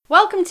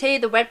Welcome to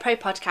the Wed Pro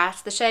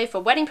Podcast, the show for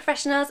wedding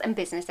professionals and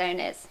business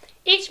owners.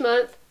 Each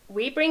month,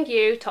 we bring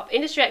you top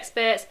industry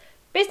experts,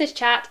 business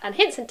chat, and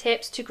hints and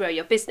tips to grow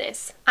your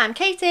business. I'm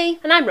Katie.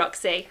 And I'm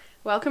Roxy.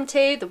 Welcome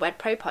to the Wed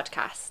Pro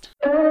Podcast.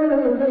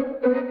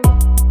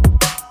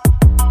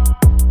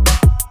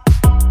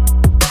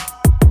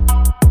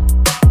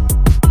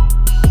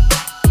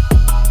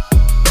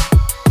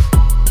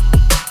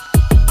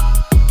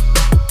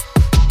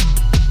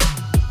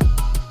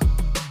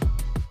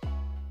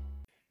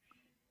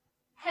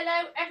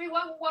 Hello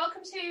everyone,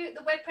 welcome to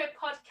the Wed Pro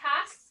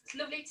Podcast. It's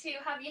lovely to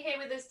have you here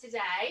with us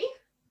today.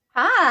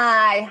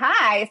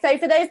 Hi. So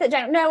for those that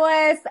don't know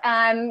us,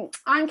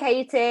 I'm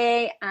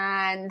Katie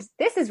and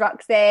this is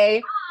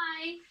Roxy.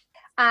 Hi.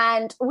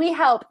 And we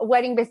help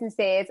wedding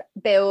businesses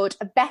build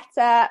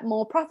better,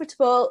 more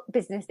profitable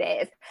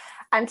businesses.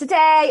 And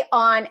today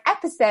on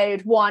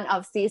episode 1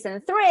 of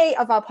season 3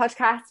 of our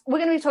podcast, we're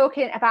going to be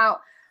talking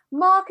about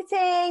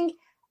marketing,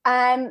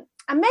 and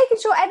making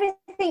sure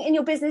everything in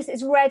your business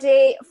is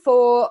ready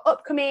for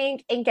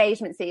upcoming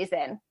engagement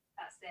season.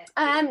 That's it.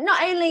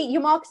 Not only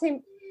your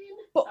marketing,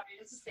 but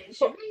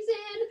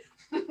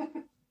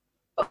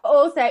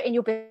also in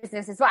your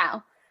business as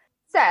well.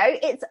 So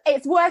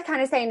it's worth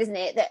kind of saying, isn't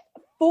it, that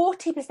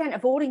 40%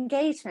 of all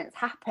engagements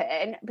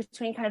happen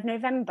between kind of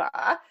November,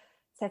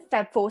 so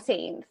Feb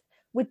 14th,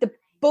 with the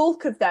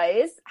bulk of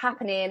those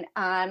happening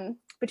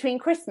between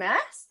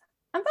Christmas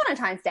and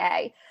Valentine's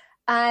Day.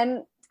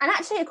 And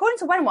actually, according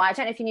to Wedding Wire, I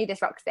don't know if you knew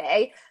this,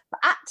 Roxy,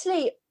 but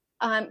actually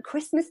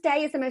Christmas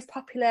Day is the most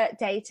popular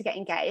day to get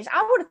engaged.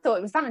 I would have thought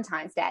it was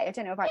Valentine's Day. I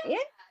don't know about you.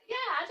 Yeah,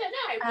 I don't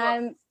know,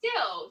 but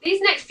still,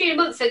 these next few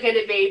months are going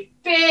to be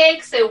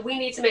big, so we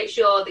need to make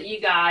sure that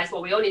you guys,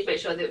 we all need to make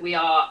sure that we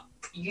are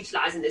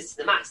utilising this to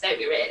the max, don't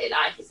we, really?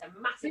 Like, it's a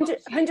massive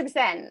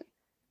 100%.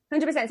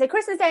 100%. So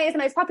Christmas Day is the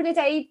most popular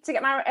day to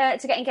get married,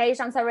 to get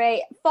engaged on,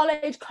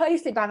 followed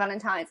closely by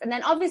Valentine's. And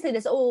then obviously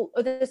there's all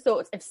other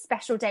sorts of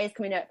special days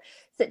coming up,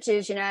 such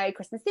as,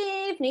 Christmas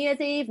Eve, New Year's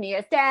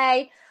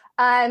Day.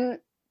 So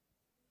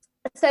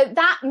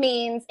that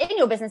means in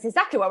your business,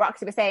 exactly what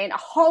Roxy was saying, a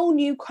whole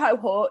new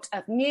cohort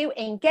of new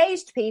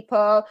engaged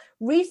people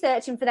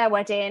researching for their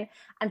wedding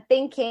and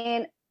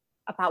thinking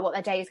about what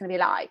their day is going to be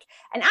like.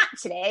 And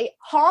actually,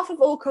 half of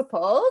all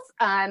couples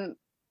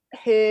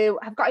who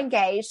have got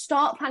engaged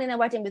start planning their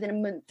wedding within a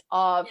month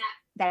of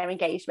their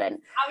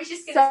engagement. I was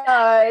just going to say,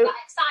 that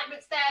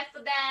excitement's there for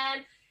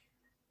them.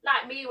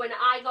 Like me, when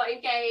I got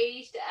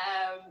engaged,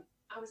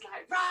 I was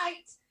like,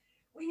 right,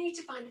 we need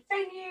to find a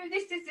venue,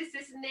 this, and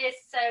this.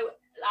 So,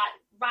 like,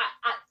 right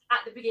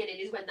at the beginning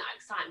is when that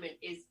excitement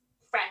is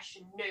fresh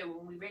and new,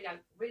 and we really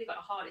got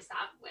to harness that,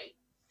 haven't we?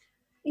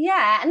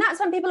 Yeah, and that's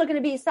when people are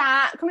going to be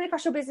sat coming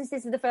across your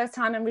businesses for the first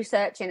time and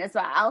researching as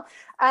well.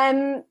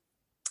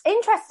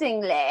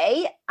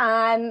 Interestingly,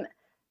 56%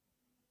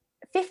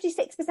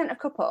 of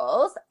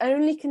couples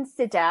only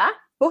consider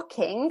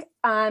booking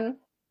a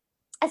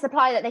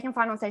supplier that they can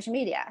find on social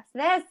media. So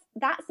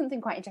that's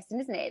something quite interesting,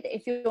 isn't it? That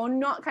if you're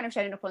not kind of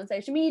showing up on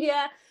social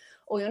media,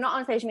 or you're not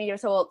on social media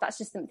at all, that's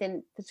just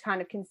something to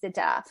kind of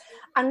consider.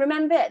 And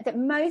remember that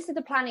most of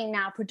the planning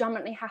now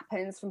predominantly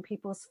happens from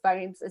people's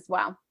phones as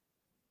well.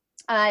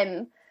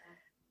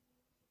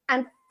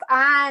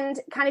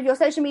 And kind of your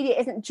social media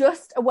isn't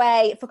just a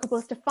way for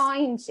couples to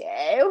find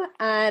you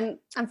and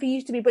for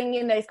you to be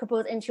bringing those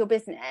couples into your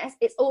business.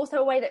 It's also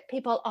a way that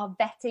people are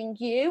vetting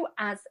you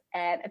as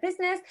a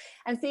business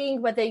and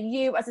seeing whether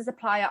you as a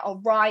supplier are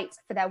right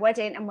for their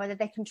wedding and whether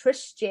they can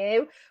trust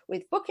you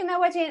with booking their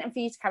wedding and for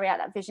you to carry out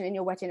that vision in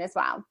your wedding as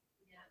well.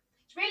 Yeah.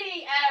 It's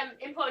really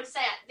important to say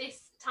at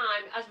this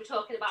time, as we're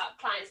talking about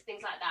clients,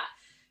 things like that,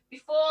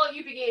 before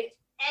you begin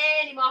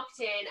any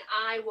marketing,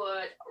 I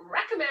would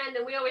recommend,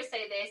 and we always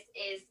say this,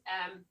 is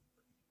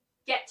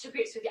get to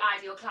grips with your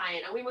ideal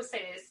client. And we must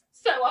say this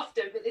so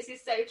often, but this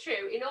is so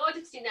true. In order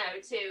to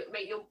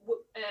make your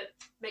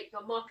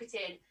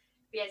marketing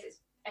be as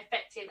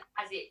effective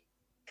as it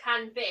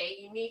can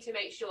be, you need to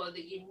make sure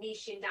that you're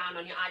niching down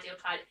on your ideal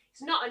client.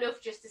 It's not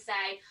enough just to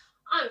say,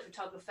 I'm a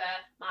photographer,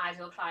 my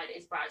ideal client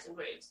is brides and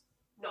grooms.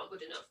 Not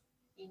good enough.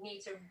 You need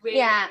to really...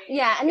 Yeah.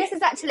 And this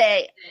is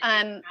actually...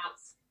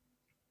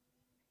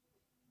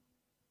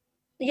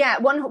 Yeah,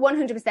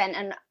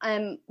 100%.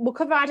 And we'll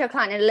cover ideal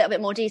client in a little bit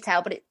more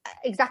detail, but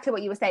exactly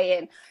what you were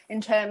saying in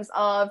terms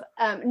of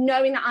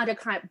knowing that ideal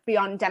client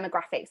beyond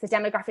demographics. The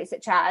demographics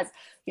such as,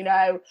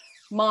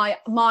 my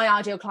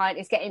ideal client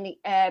is getting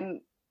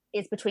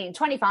is between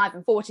 25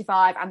 and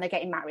 45 and they're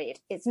getting married.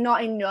 It's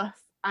not enough.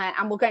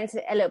 And we'll go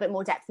into a little bit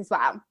more depth as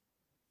well.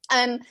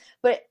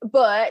 But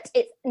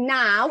it's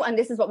now, and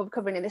this is what we're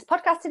covering in this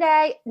podcast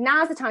today,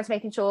 now's the time to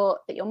making sure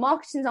that your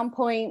marketing's on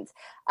point,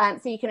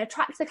 so you can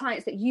attract the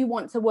clients that you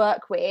want to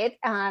work with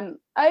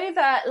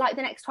over like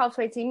the next 12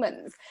 to 18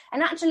 months.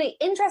 And actually,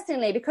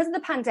 interestingly, because of the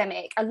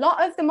pandemic, a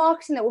lot of the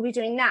marketing that we'll be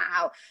doing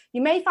now,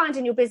 you may find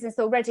in your business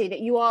already that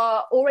you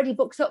are already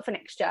booked up for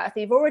next year. So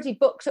you've already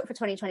booked up for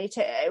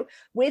 2022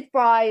 with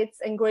brides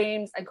and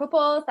grooms and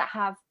couples that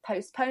have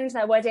postponed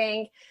their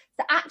wedding.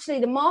 So actually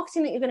the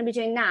marketing that you're going to be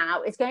doing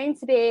now is going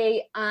to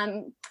be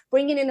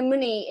bringing in the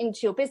money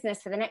into your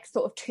business for the next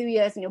sort of 2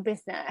 years in your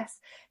business.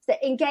 So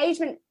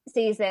engagement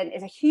season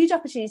is a huge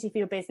opportunity for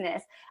your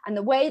business, and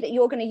the way that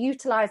you're going to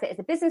utilize it as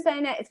a business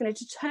owner is going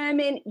to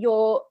determine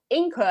your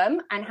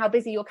income and how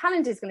busy your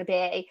calendar is going to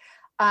be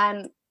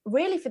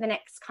really for the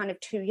next kind of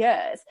 2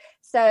 years.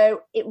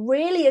 So it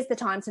really is the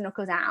time to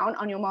knuckle down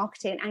on your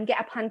marketing and get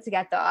a plan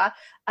together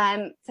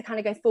to kind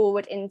of go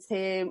forward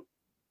into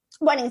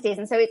wedding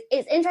season. So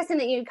it's interesting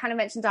that you kind of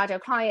mentioned ideal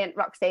client,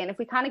 Roxy, and if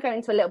we kind of go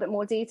into a little bit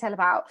more detail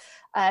about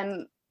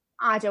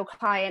ideal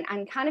client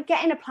and kind of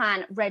getting a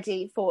plan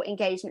ready for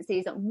engagement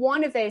season,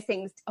 one of those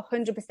things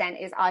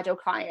 100% is ideal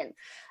client.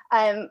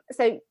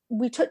 So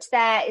we touched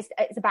there,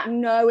 it's about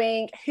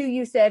knowing who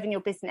you serve in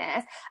your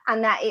business,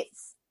 and that it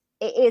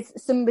is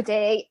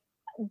somebody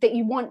that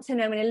you want to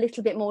know in a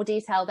little bit more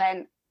detail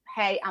than,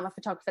 hey, I'm a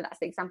photographer. That's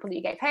the example that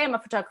you gave. Hey, I'm a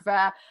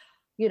photographer.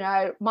 You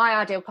know, my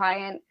ideal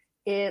client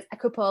is a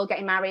couple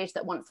getting married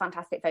that wants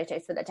fantastic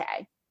photos for the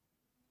day.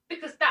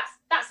 Because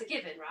that's a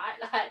given, right?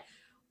 Like,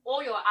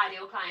 all your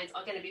ideal clients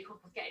are going to be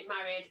couples getting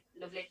married.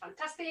 Lovely,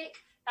 fantastic.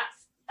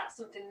 That's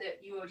something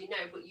that you already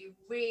know, but you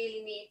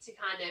really need to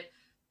kind of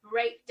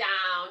break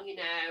down, you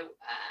know,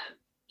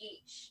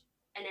 each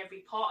and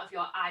every part of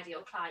your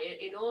ideal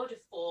client in order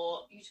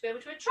for you to be able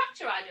to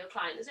attract your ideal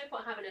client. There's no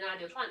point having an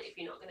ideal client if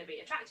you're not going to be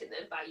attracting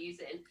them by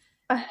using,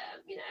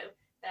 you know,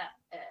 that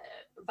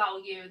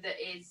value that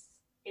is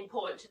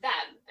important to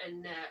them,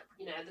 and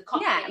you know, the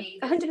copy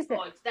that's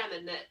important to them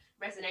and that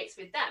resonates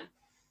with them.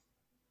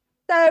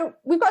 So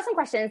we've got some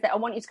questions that I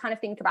want you to kind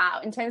of think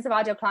about in terms of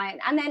ideal client,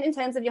 and then in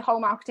terms of your whole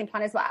marketing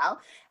plan as well.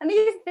 And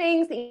these are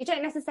things that you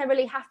don't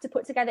necessarily have to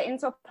put together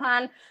into a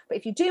plan, but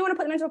if you do want to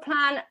put them into a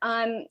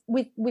plan,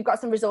 we've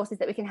got some resources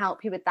that we can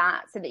help you with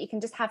that, so that you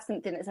can just have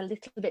something that's a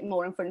little bit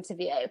more in front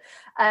of you.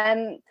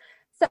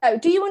 So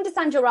do you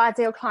understand your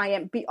ideal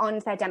client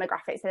beyond their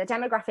demographic? So the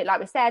demographic,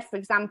 like we said, for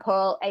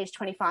example, age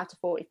 25 to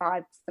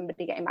 45,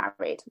 somebody getting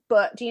married.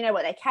 But do you know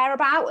what they care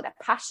about, what they're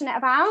passionate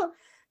about?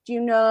 Do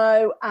you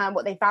know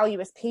what they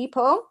value as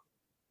people?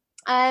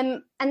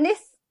 And this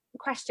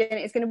question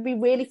is going to be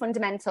really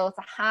fundamental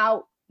to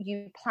how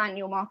you plan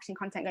your marketing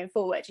content going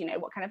forward. You know,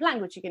 what kind of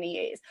language you're going to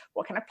use,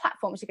 what kind of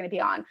platforms you're going to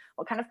be on,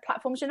 what kind of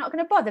platforms you're not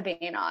going to bother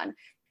being on.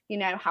 You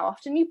know, how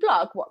often you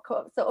blog, what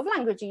sort of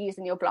language you use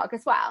in your blog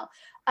as well.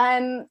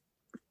 And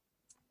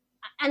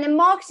then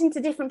marketing to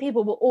different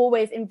people will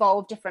always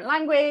involve different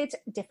language,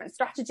 different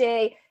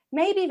strategy,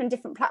 maybe even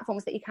different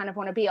platforms that you kind of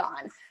want to be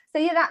on. So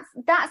yeah,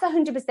 that's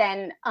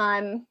 100%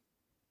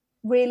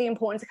 really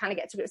important to kind of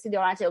get to grips with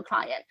your ideal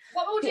client.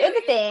 What I would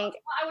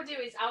do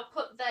is I'll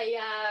put the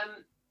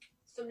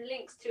some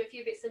links to a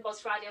few bits and bobs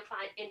for ideal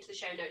client into the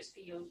show notes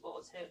for you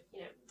all to, you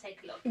know,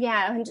 take a look.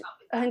 Yeah,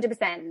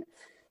 100%.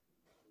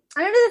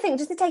 Another thing,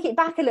 just to take it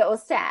back a little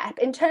step,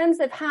 in terms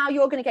of how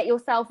you're going to get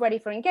yourself ready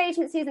for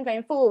engagement season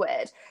going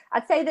forward,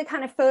 I'd say the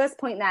kind of first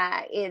point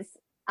there is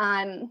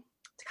to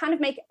kind of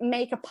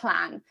make a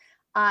plan.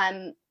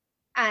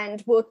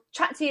 And we'll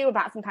chat to you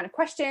about some kind of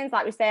questions.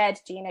 Like we said,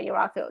 do you know your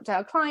ideal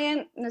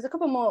client? And there's a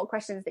couple more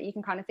questions that you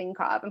can kind of think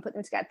of and put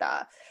them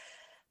together.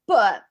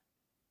 But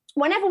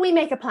whenever we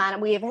make a plan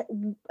and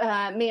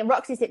me and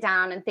Roxy sit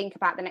down and think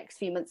about the next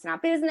few months in our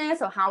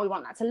business or how we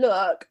want that to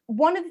look,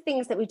 one of the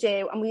things that we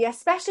do, and we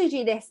especially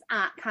do this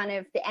at kind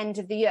of the end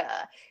of the year,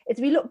 is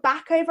we look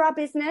back over our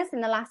business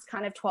in the last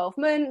kind of 12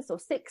 months or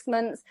 6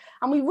 months,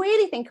 and we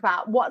really think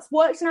about what's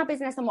worked in our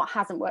business and what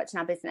hasn't worked in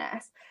our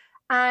business.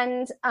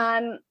 And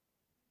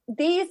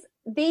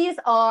these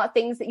are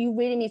things that you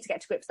really need to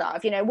get to grips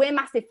of. You know, we're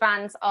massive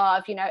fans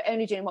of, you know,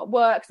 only doing what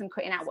works and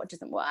cutting out what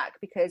doesn't work,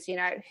 because, you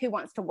know, who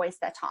wants to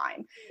waste their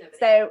time? Nobody.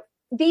 So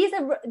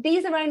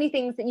these are only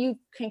things that you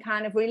can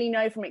kind of really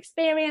know from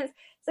experience.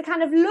 So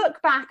kind of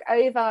look back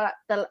over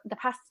the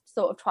past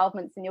sort of 12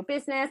 months in your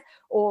business,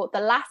 or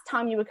the last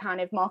time you were kind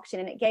of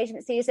marketing an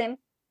engagement season.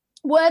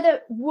 Were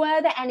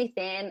there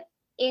anything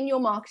in your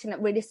marketing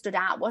that really stood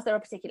out? Was there a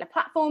particular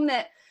platform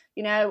that,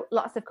 you know,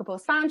 lots of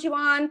couples found you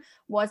on?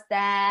 Was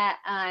there,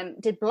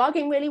 did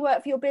blogging really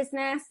work for your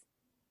business?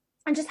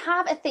 And just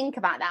have a think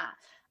about that.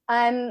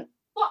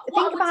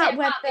 Think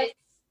about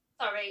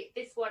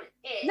this one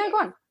is. No, go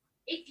on.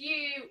 If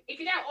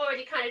you don't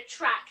already kind of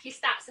track your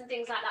stats and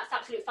things like that, it's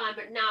absolutely fine.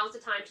 But now's the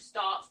time to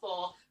start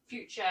for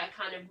future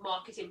kind of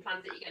marketing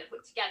plans that you're going to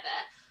put together.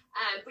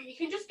 But you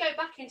can just go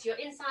back into your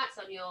insights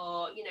on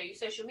your, you know, your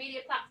social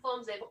media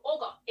platforms. They've all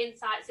got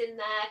insights in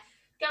there.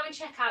 Go and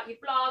check out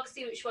your blog,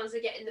 see which ones are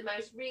getting the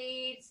most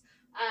reads.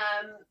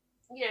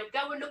 You know,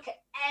 go and look at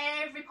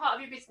every part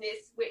of your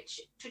business which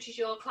touches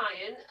your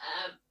client,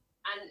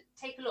 and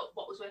take a look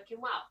what was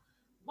working well.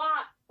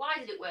 Why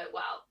did it work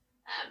well?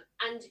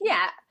 And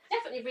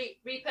definitely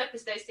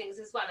repurpose those things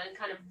as well, and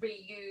kind of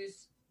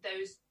reuse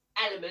those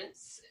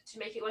elements to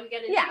make it work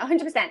again. Yeah,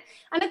 100%. And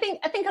I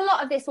think a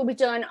lot of this will be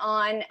done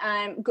on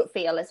gut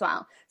feel as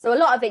well. So a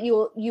lot of it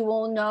you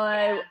will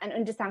know and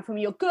understand from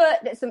your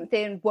gut that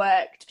something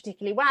worked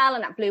particularly well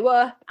and that blew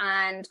up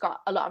and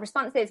got a lot of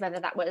responses, whether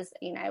that was,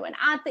 you know, an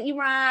ad that you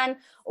ran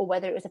or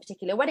whether it was a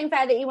particular wedding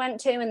fair that you went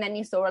to and then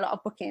you saw a lot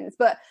of bookings.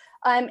 But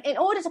in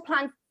order to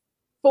plan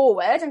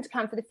forward and to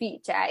plan for the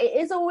future, it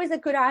is always a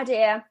good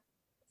idea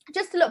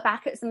just to look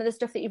back at some of the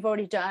stuff that you've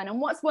already done and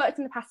what's worked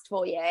in the past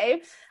for you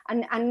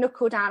and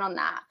knuckle down on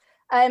that.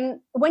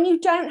 When you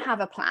don't have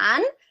a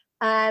plan,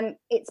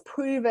 it's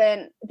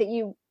proven that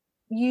you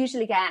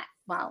usually get,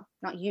 well,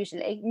 not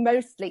usually,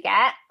 mostly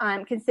get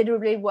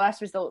considerably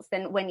worse results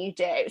than when you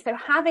do. So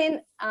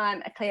having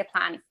a clear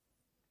plan.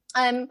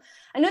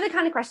 Another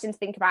kind of question to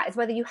think about is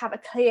whether you have a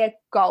clear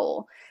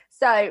goal.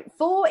 So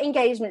for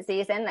engagement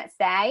season, let's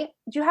say,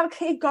 do you have a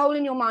clear goal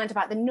in your mind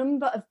about the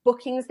number of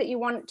bookings that you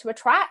want to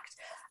attract,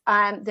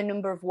 the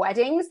number of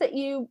weddings that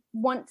you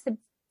want to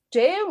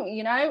do,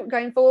 you know,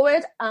 going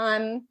forward,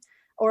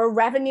 or a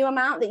revenue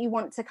amount that you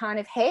want to kind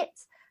of hit?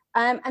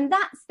 And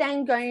that's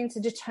then going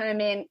to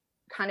determine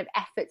kind of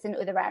efforts in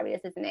other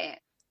areas, isn't it?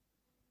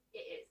 It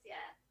is, yeah.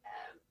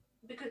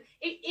 Because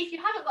if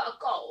you haven't got a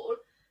goal,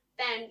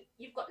 then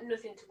you've got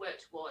nothing to work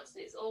towards,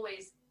 and it's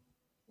always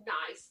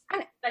nice,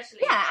 and especially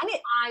and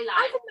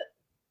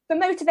for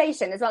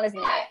motivation as well, isn't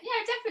it?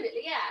 Yeah,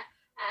 definitely, yeah.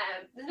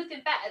 There's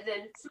nothing better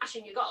than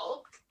smashing your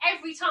goal.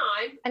 Every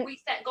time we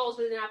set goals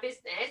within our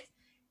business,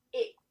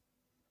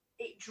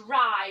 it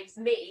drives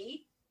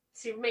me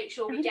to make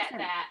sure we 100%. Get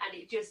there, and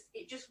it just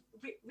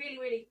really,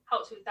 really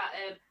helps with that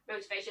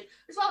motivation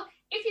as well.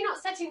 If you're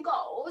not setting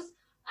goals,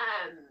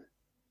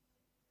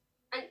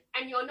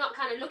 and you're not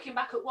kind of looking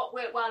back at what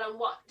worked well and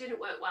what didn't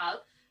work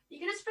well, you're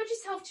going to spread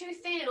yourself too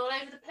thin all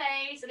over the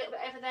place, a little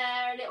bit over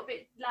there, a little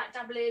bit like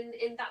dabbling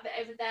in that bit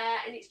over there,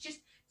 and it's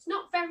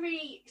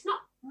not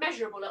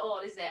measurable at all,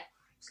 is it?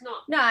 It's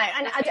not. No,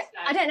 and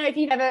I don't know if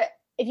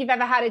you've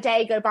ever had a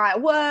day go by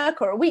at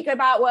work or a week go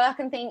by at work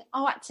and think,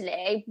 oh,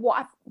 actually,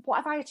 what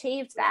have I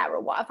achieved there?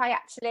 Or what have I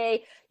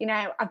actually, you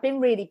know, I've been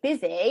really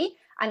busy,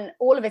 and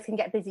all of us can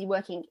get busy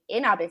working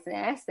in our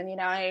business, and, you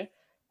know,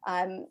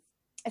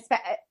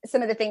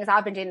 some of the things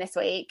I've been doing this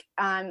week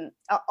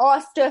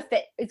are stuff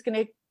that is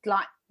going to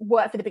like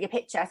work for the bigger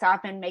picture. So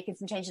I've been making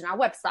some changes in our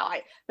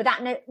website, but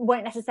that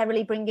won't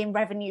necessarily bring in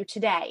revenue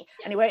today,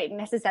 and it won't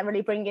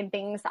necessarily bring in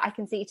things that I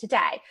can see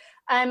today.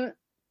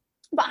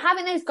 But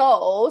having those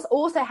goals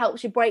also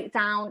helps you break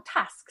down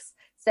tasks.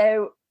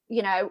 So,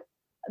 you know,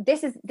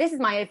 this is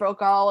my overall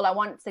goal. I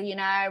want to, you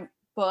know,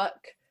 book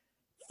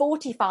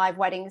 45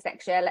 weddings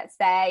next year, let's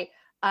say.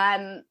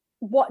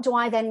 What do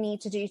I then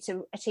need to do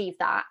to achieve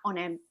that on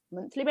a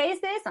monthly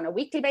basis, on a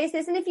weekly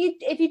basis? And if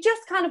you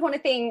just kind of want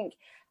to think,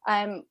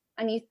 and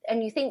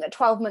you think that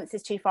 12 months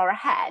is too far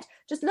ahead,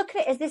 just look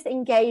at it as this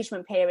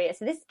engagement period.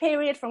 So this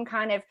period from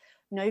kind of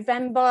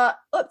November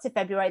up to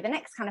February, the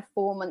next kind of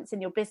 4 months in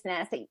your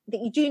business, that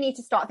you do need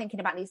to start thinking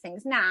about these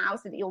things now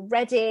so that you're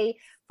ready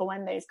for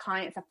when those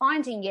clients are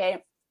finding you.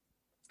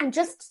 And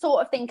just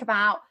sort of think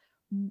about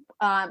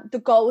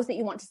the goals that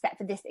you want to set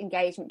for this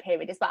engagement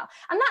period as well.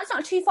 And that's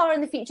not too far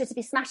in the future to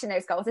be smashing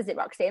those goals, is it,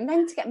 Roxy? And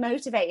then to get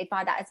motivated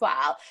by that as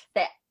well,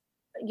 that,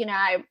 you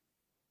know,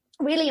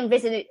 really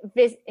envision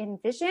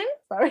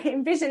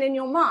in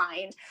your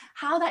mind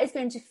how that is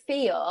going to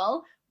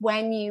feel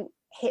when you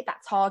hit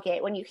that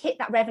target, when you hit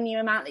that revenue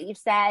amount that you've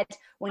said,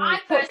 when you I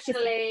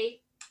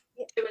personally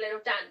do a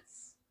little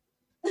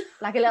dance.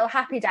 Like a little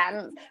happy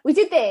dance. We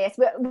did this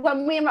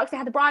when we and Roxy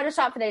had the bridal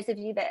shop. For those of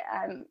you that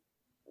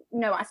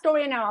know our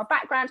story and know our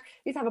background,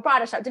 we used to have a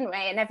bridal shop, didn't we?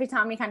 And every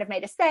time we kind of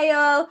made a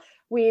sale,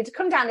 we'd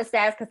come down the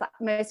stairs, because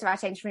most of our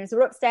change rooms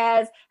were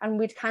upstairs, and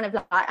we'd kind of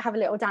like have a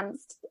little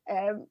dance,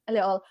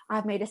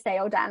 I've made a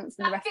sale dance.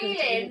 And that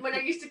feeling when I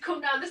used to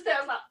come down the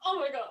stairs, like, oh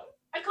my god,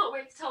 I can't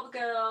wait to tell the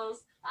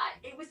girls.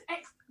 It was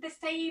the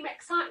same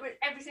excitement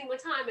every single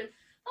time, and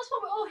that's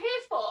what we're all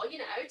here for, you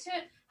know, to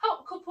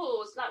help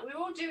couples. Like, we're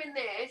all doing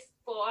this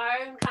for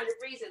our own kind of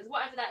reasons,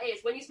 whatever that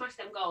is. When you smash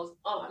them goals,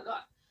 oh my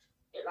god.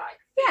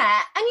 Yeah,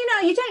 and you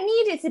know, you don't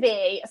need it to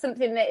be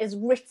something that is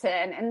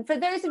written. And for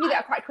those of you that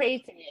are quite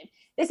creative,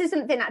 this is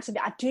something actually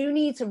that I do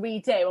need to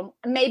redo,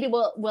 and maybe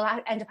we'll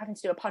end up having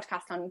to do a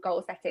podcast on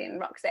goal setting,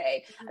 Roxy.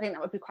 I think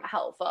that would be quite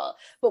helpful.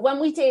 But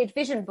when we did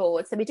vision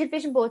boards, so we did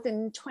vision boards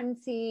in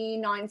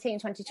 2019,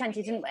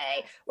 2020, didn't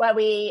we? Where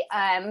we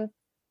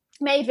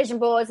made vision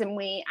boards and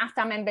we asked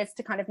our members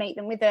to kind of make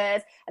them with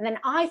us, and then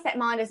I set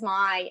mine as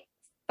my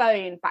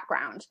phone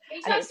background.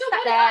 And I've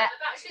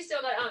actually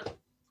still got it on.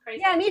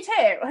 Crazy. Yeah, me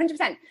too,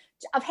 100%.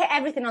 I've hit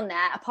everything on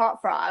there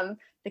apart from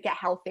the get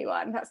healthy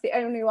one. That's the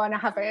only one I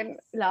haven't,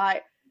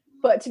 like.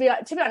 But to be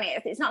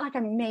honest, it's not like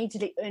I'm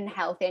majorly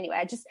unhealthy anyway.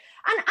 And to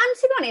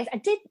be honest,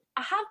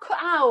 I have cut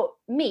out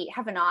meat,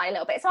 haven't I, a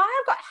little bit? So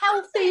I have got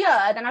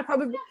healthier than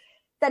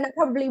I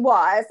probably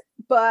was.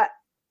 But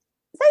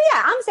so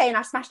yeah, I'm saying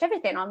I've smashed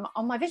everything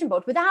on my vision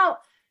board without.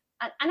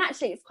 And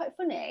actually, it's quite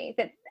funny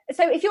that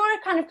so if you're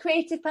a kind of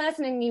creative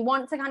person and you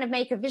want to kind of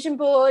make a vision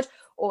board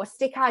or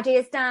stick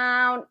ideas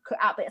down, cut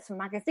out bits from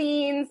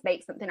magazines,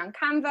 make something on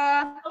Canva.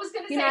 I was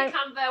going to say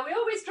Canva. We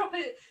always drop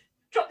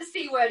the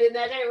C word in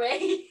there, don't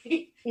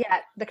we? Yeah,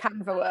 the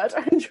Canva word,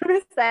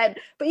 100%.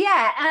 But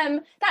yeah,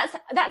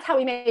 that's how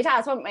we made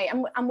ours, weren't we?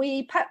 And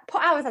we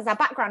put ours as our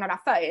background on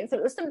our phone. So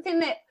it was something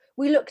that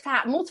we looked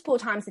at multiple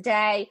times a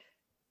day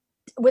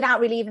without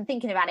really even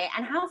thinking about it.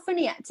 And how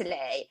funny,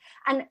 actually.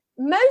 And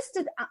I'm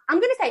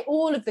going to say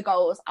all of the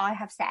goals I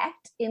have set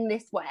in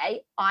this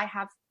way, I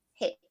have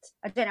hit.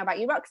 I don't know about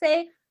you,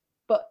 Roxy,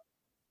 but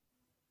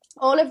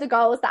all of the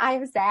goals that I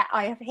have set,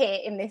 I have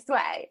hit in this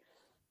way.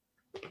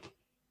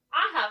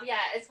 I have, yeah,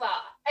 as well.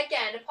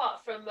 Again,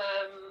 apart from,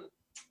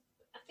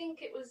 I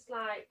think it was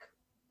like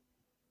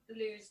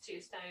lose 2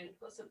 stone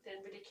or something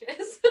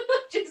ridiculous.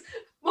 Just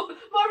more of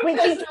a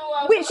personal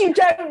one. Which you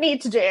don't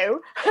need to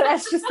do.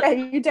 Let's just say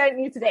you don't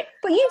need to do.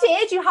 But you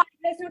did. You hired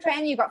a personal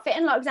trainer. You got fit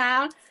in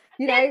lockdown.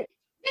 You know.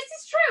 This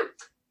is true.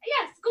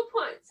 Yes, good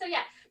point. So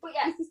yeah, but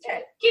yeah, this is true.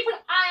 Keep an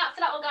eye out for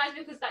that one, guys,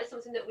 because that is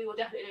something that we will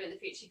definitely do in the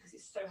future because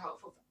it's so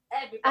helpful for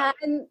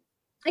everybody.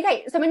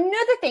 Okay, so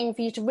another thing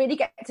for you to really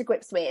get to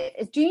grips with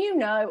is, do you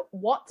know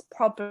what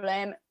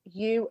problem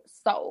you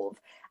solve?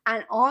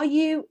 And are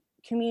you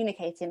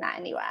communicating that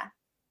anywhere?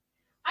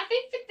 I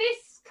think for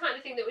this kind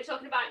of thing that we're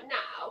talking about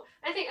now,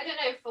 I don't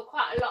know, for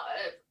quite a lot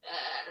of,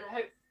 and I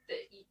hope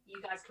that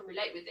you guys can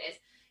relate with this,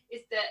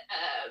 is that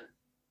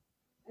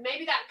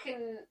maybe that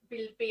can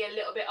be a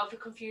little bit of a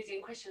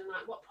confusing question,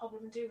 like, what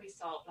problem do we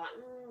solve? Like,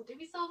 do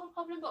we solve a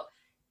problem? But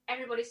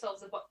everybody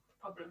solves a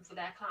problem for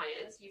their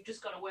clients. You've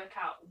just got to work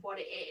out what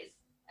it is.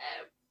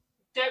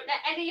 Don't let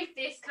any of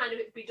this kind of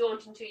be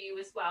daunting to you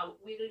as well.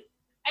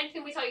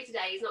 Anything we tell you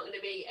today is not going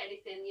to be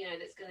anything,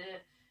 that's going to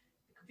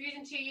be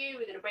confusing to you.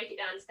 We're going to break it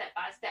down step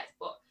by step,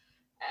 but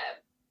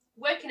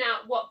working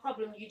out what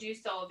problem you do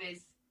solve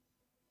is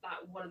like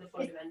one of the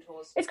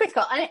fundamentals. It's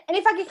critical. And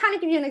if I could kind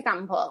of give you an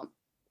example,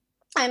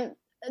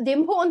 the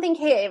important thing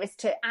here is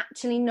to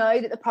actually know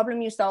that the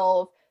problem you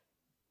solve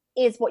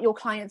is what your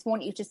clients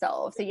want you to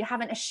solve. So you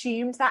haven't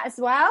assumed that as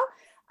well.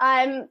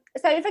 So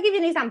if I give you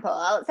an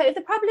example, so if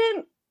the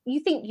problem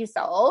you think you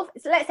solve,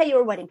 so let's say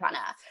you're a wedding planner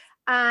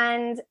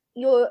and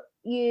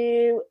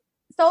you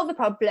solve the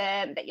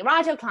problem that your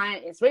ideal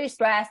client is really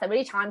stressed, they're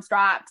really time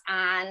strapped,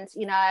 and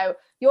you're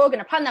going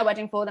to plan their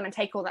wedding for them and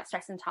take all that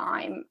stress and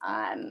time,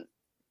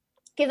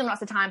 give them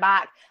lots of time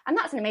back, and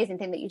that's an amazing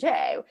thing that you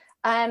do.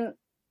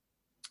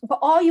 But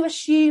are you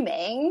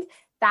assuming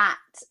that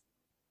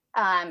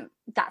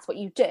that's what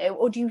you do,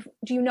 or do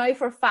you know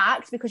for a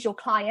fact, because your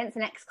clients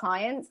and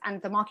ex-clients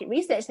and the market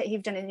research that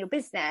you've done in your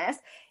business,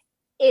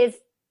 is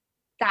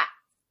that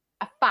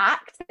a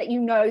fact that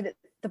that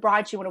the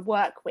brides you want to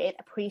work with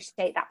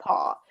appreciate that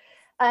part?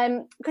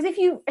 Because if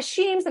you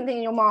assume something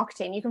in your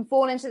marketing, you can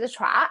fall into the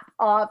trap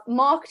of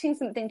marketing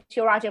something to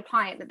your ideal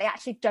client that they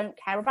actually don't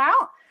care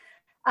about.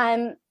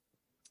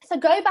 So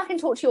go back and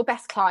talk to your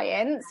best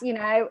clients,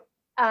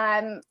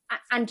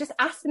 and just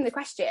ask them the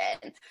question.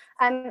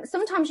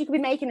 Sometimes you could be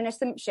making an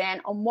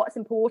assumption on what's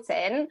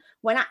important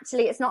when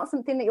actually it's not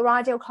something that your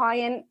ideal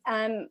client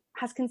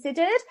has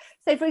considered.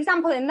 So, for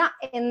example, in that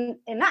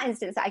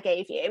instance that I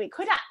gave you, it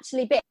could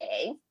actually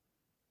be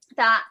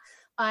that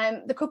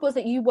the couples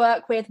that you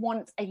work with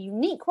want a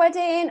unique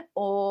wedding,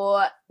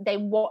 or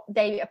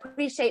they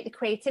appreciate the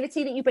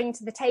creativity that you bring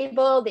to the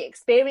table, the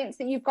experience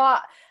that you've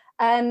got.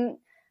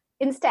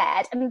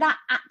 Instead, and that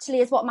actually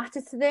is what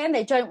matters to them.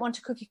 They don't want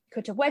a cookie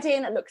cutter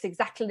wedding that looks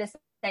exactly the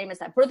same as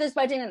their brother's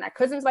wedding and their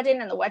cousin's wedding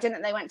and the wedding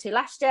that they went to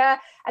last year.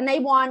 And they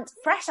want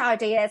fresh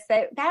ideas.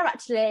 So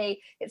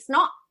it's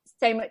not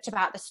so much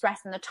about the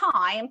stress and the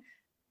time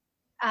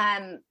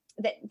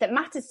that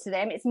matters to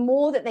them. It's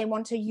more that they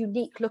want a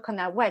unique look on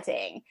their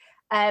wedding,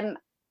 and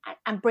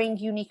bring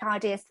unique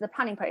ideas to the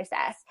planning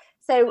process.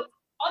 So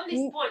on this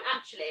point,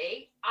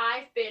 actually,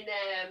 I've been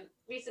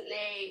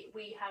recently.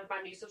 We have a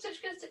brand new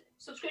subscription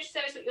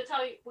service,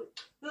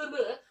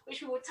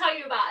 which we will tell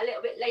you about a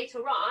little bit later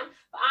on.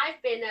 But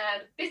I've been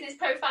business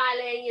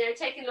profiling,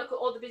 taking a look at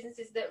all the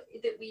businesses that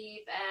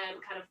we've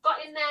kind of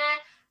got in there,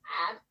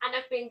 and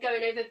I've been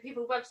going over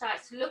people's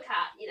websites to look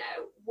at,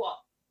 what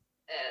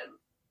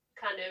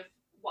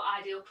what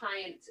ideal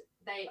client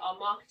they are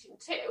marketing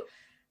to,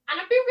 and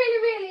I've been really,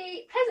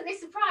 really pleasantly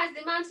surprised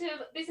the amount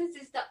of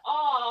businesses that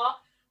are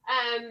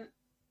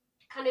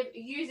kind of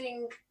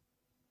using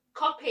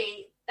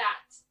copy that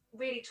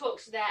really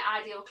talks to their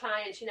ideal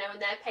clients, and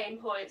their pain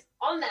points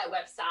on their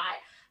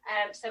website.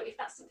 So if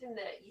that's something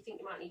that you think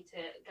you might need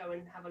to go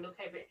and have a look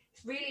over,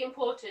 it's really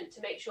important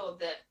to make sure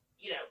that,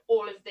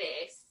 all of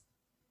this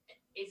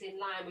is in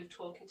line with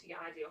talking to your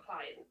ideal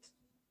client.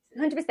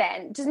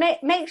 100%. Just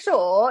make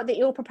sure that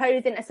you're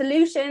proposing a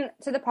solution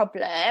to the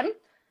problem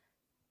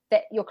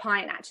that your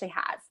client actually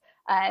has.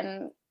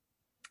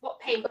 What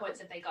pain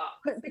points have they got?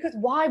 Because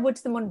why would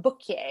someone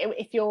book you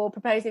if you're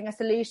proposing a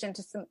solution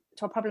to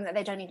a problem that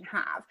they don't even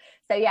have?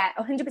 So yeah,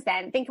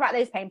 100%. Think about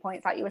those pain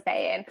points, like you were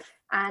saying,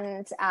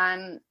 and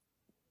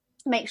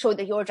make sure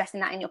that you're addressing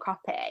that in your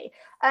copy.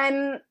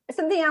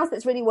 Something else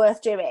that's really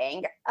worth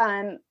doing,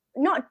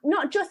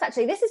 not just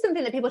actually, this is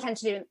something that people tend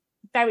to do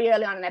very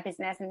early on in their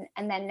business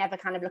and then never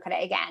kind of look at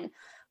it again.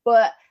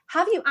 But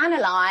have you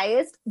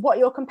analysed what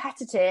your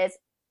competitors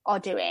are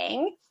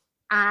doing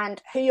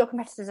and who your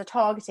competitors are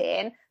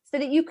targeting so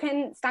that you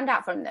can stand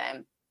out from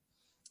them?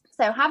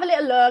 So have a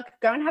little look,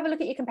 go and have a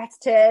look at your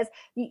competitors.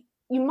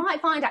 You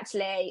might find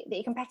actually that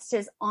your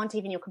competitors aren't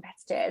even your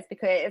competitors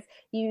because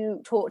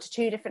you talk to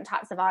two different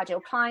types of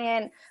ideal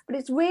client, but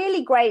it's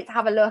really great to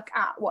have a look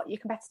at what your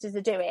competitors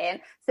are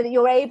doing so that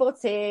you're able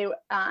to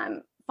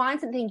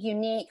find something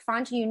unique,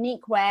 find a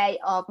unique way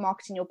of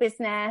marketing your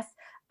business.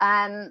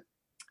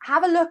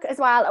 Have a look as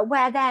well at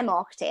where they're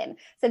marketing.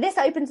 So this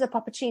opens up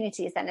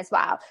opportunities then as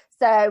well.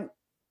 So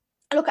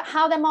look at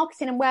how they're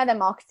marketing and where they're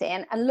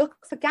marketing and look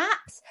for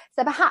gaps.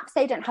 So perhaps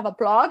they don't have a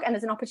blog and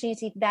there's an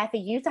opportunity there for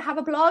you to have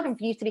a blog and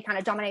for you to be kind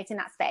of dominating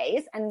that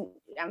space and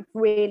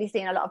really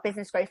seeing a lot of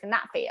business growth in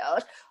that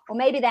field. Or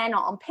maybe they're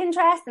not on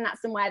Pinterest and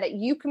that's somewhere that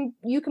you can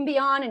be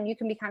on and you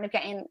can be kind of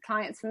getting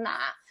clients from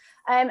that.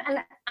 And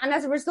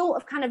as a result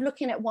of kind of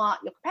looking at what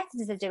your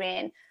competitors are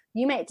doing,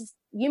 you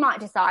might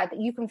decide that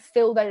you can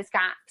fill those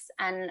gaps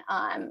and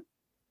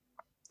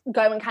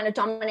go and kind of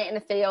dominate in the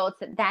fields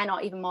that they're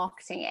not even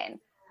marketing in.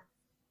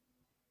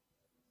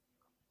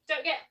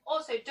 Don't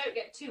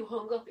get too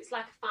hung up. It's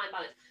like a fine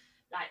balance.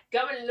 Like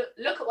go and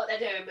look at what they're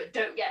doing, but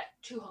don't get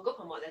too hung up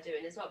on what they're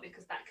doing as well,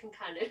 because that can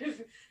kind of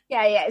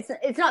yeah.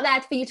 It's not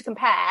there for you to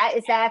compare.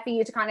 It's there for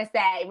you to kind of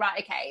say,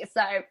 right, okay,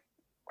 so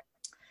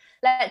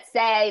let's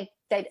say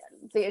the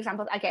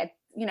examples I get,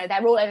 you know,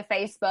 they're all over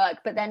Facebook,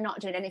 but they're not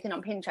doing anything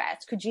on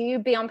Pinterest. Could you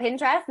be on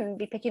Pinterest and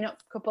be picking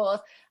up couples?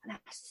 And there's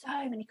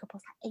so many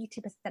couples, like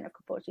 80% of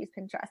couples use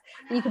Pinterest.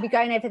 And you could be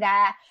going over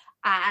there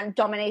and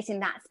dominating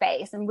that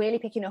space and really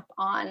picking up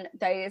on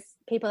those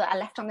people that are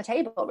left on the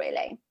table,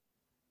 really.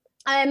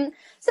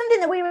 Something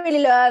that we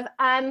really love,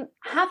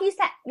 have you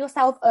set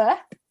yourself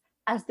up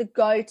as the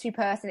go-to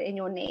person in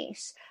your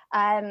niche?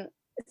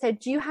 So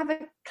do you have a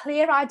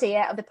clear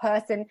idea of the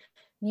person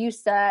you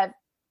serve?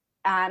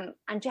 And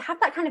do you have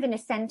that kind of in a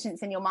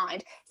sentence in your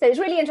mind? So it's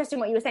really interesting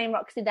what you were saying,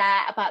 Roxy, there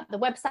about the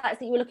websites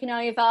that you were looking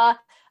over.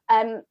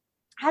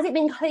 Has it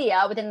been clear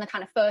within the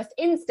kind of first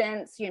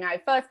instance, you know,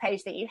 first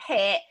page that you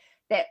hit,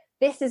 that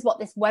this is what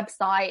this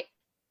website,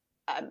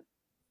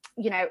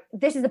 you know,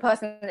 this is the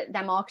person that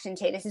they're marketing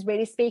to. This is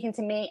really speaking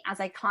to me as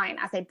a client,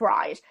 as a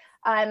bride.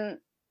 And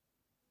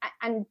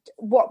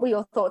what were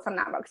your thoughts on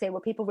that, Roxy?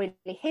 Were people really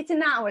hitting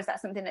that, or is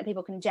that something that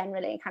people can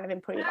generally kind of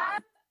improve on?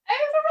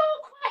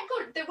 Overall, quite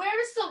good. There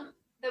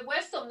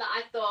were some that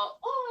I thought,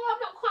 I'm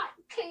not quite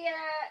clear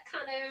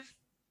kind of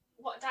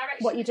what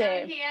direction what you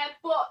do here,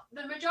 but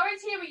the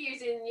majority were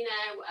using, you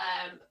know,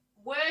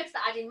 words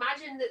that I'd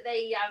imagine that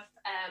they have,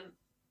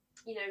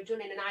 you know,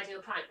 done in an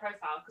ideal client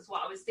profile, because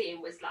what I was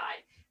seeing was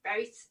like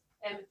very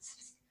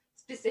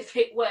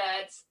specific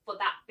words for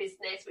that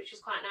business, which was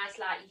quite nice,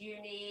 like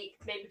unique.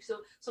 Maybe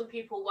some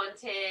people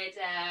wanted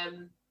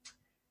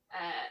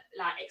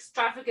like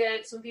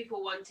extravagant, some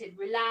people wanted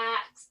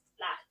relaxed,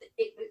 like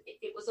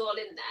it was all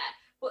in there.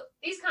 But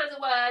these kinds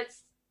of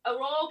words are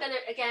all going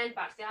to, again,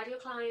 back to the ideal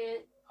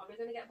client, probably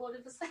going to get bored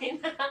of us saying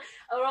that,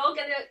 are all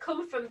going to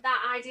come from that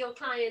ideal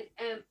client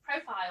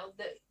profile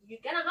that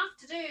you're going to have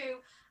to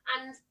do.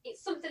 And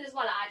it's something as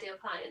well, an ideal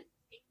client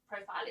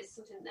profile is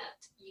something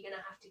that you're going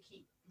to have to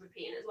keep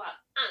repeating as well.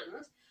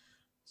 And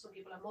some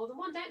people have more than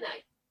one, don't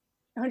they?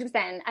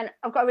 100%. And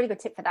I've got a really good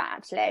tip for that,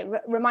 actually.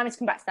 Remind me to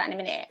come back to that in a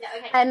minute.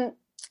 Yeah, okay.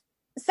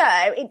 So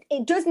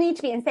it does need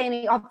to be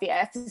insanely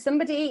obvious to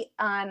somebody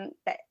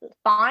that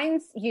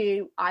finds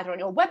you either on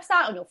your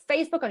website, on your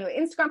Facebook, on your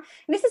Instagram.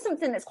 And this is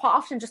something that's quite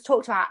often just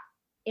talked about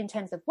in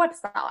terms of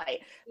website,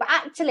 but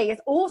actually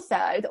it's also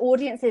the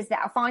audiences that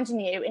are finding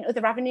you in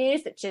other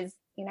avenues, such as,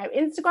 you know,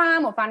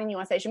 Instagram, or finding you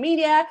on social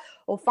media,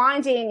 or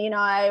finding, you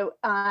know,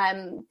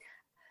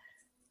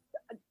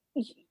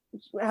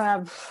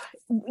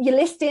 your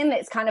listing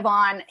that's kind of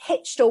on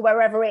Hitched or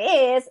wherever it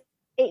is.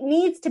 It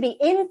needs to be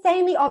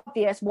insanely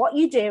obvious what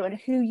you do and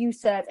who you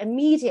serve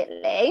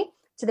immediately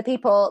to the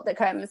people that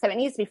come. So it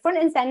needs to be front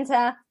and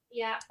center,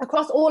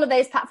 across all of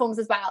those platforms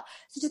as well.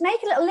 So just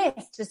make a little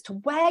list as to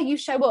where you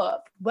show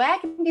up, where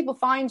can people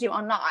find you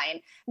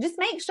online, and just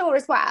make sure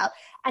as well.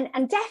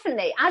 And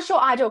definitely, as your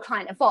ideal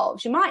client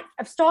evolves, you might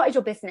have started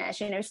your business,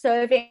 you know,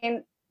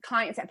 serving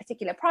clients at a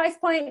particular price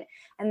point,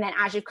 and then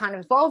as you've kind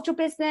of evolved your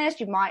business,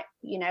 you might,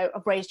 you know,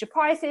 have raised your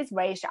prices,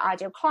 raised your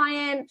ideal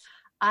client,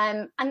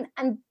 and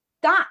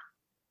that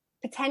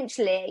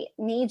potentially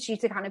needs you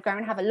to kind of go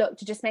and have a look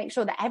to just make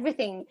sure that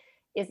everything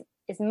is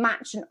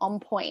matched and on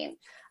point.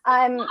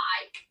 Like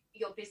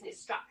your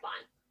business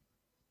strapline.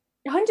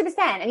 100%.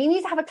 And you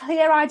need to have a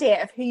clear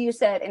idea of who you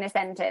serve in a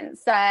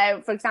sentence.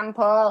 So, for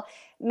example,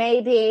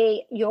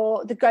 maybe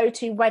you're the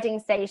go-to wedding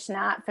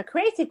stationer for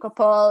creative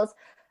couples,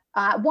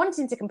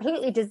 wanting to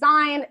completely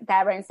design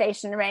their own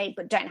stationery,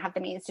 but don't have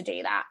the means to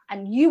do that.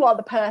 And you are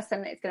the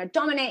person that's going to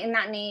dominate in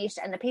that niche,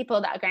 and the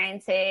people that are going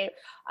to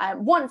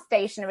want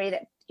stationery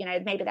that you know,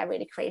 maybe they're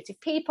really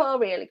creative people,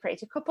 really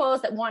creative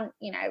couples that want,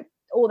 you know,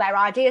 all their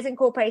ideas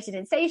incorporated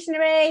in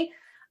stationery,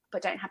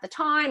 but don't have the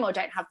time or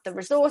don't have the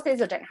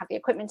resources or don't have the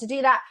equipment to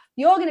do that.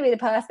 You're going to be the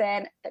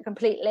person that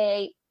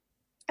completely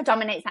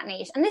dominates that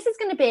niche. And this is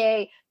going to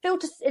be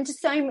filtered into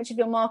so much of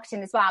your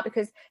marketing as well,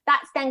 because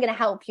that's then going to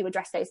help you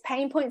address those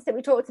pain points that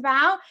we talked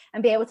about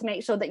and be able to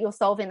make sure that you're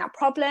solving that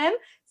problem.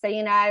 So,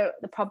 you know,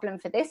 the problem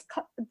for this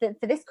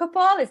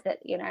couple is that,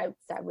 you know,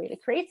 they're really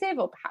creative,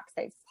 or perhaps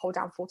they hold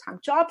down full-time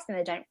jobs and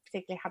they don't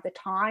particularly have the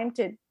time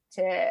to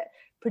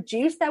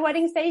produce their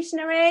wedding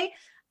stationery.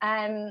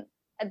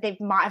 They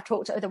might have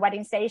talked to other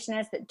wedding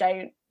stationers that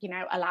don't, you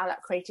know, allow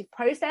that creative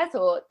process,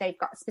 or they've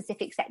got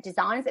specific set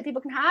designs that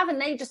people can have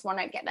and they just want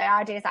to get their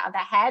ideas out of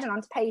their head and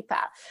onto paper.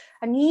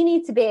 And you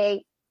need to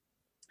be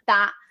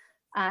that,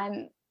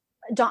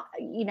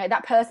 you know,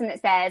 that person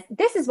that says,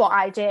 this is what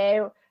I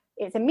do.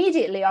 It's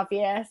immediately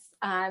obvious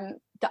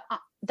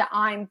that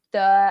I'm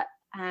the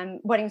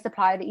wedding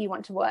supplier that you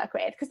want to work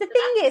with. Because the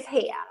thing is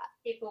here,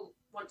 people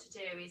want to do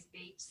is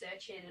be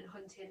searching and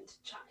hunting to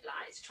try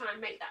and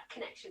make that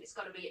connection. It's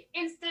got to be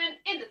instant,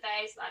 in the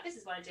face, like, this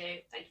is what I do,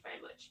 thank you very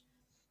much.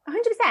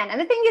 100%. And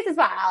the thing is as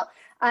well,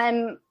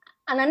 and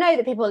I know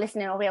that people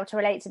listening will be able to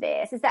relate to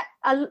this, is that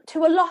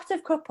to a lot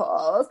of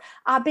couples,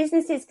 our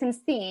businesses can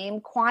seem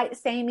quite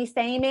samey.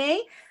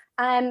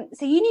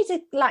 So you need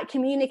to like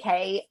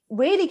communicate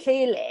really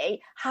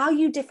clearly how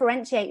you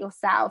differentiate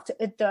yourself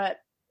to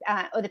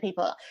other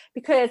people,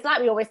 because like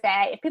we always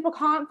say, if people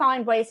can't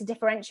find ways to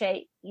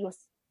differentiate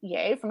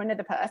you from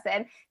another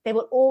person, they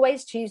will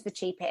always choose the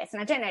cheapest. And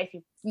I don't know if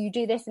you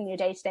do this in your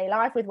day-to-day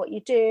life with what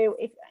you do,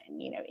 if,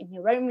 you know, in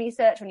your own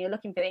research when you're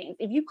looking for things,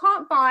 if you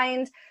can't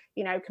find,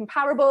 you know,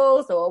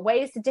 comparables or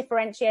ways to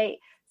differentiate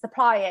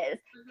suppliers,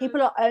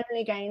 people are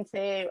only going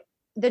to,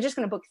 they're just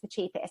going to book the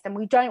cheapest, and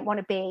we don't want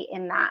to be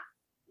in that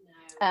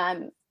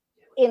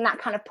in that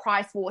kind of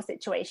price war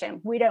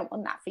situation. We don't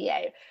want that for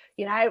you,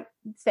 you know.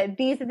 So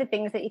these are the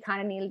things that you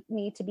kind of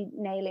need to be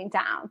nailing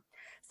down.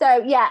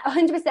 So yeah,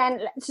 100%.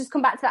 Let's just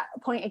come back to that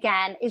point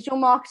again. Is your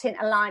marketing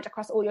aligned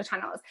across all your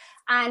channels?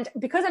 And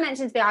because I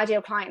mentioned the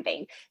ideal client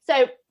thing,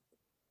 so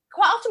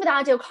quite often with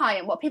ideal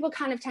client, what people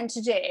kind of tend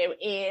to do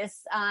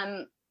is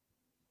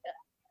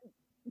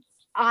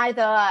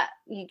either,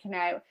 you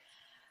know,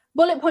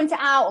 bullet point it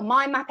out or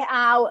mind map it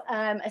out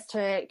as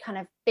to kind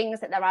of things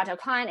that their ideal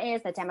client is,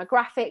 their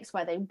demographics,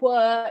 where they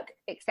work,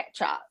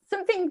 etc.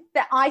 Something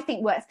that I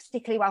think works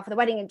particularly well for the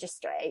wedding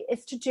industry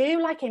is to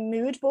do like a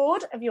mood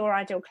board of your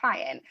ideal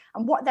client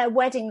and what their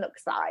wedding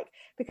looks like,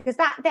 because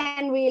that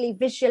then really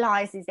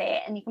visualizes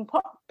it, and you can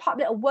pop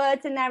little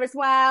words in there as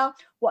well,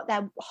 what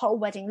their whole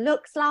wedding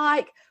looks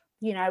like,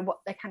 you know, what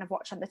they kind of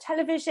watch on the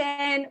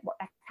television, what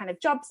their kind of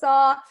jobs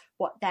are,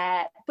 what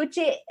their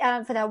budget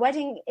for their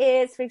wedding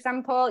is, for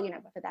example, you know,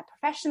 whether they're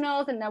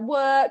professionals in their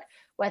work,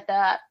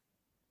 whether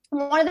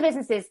one of the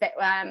businesses that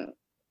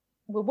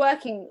we're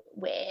working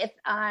with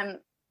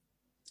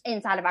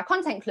inside of our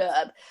content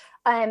club,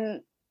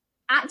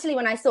 actually,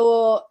 when I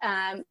saw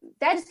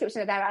their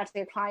description of their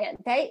ideal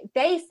client,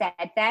 they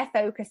said their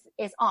focus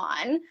is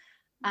on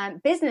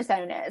business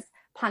owners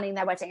planning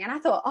their wedding. And I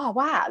thought, oh,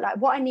 wow, like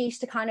what a niche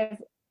to kind of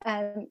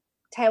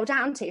tail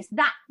down to. So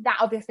that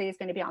obviously is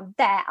going to be on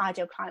their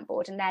ideal client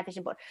board and their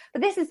vision board.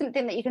 But this is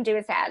something that you can do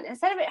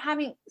instead of it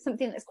having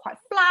something that's quite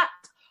flat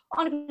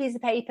on a piece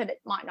of paper that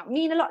might not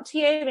mean a lot to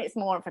you, it's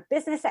more of a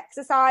business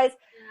exercise.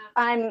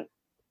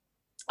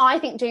 I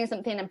think doing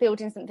something and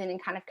building something in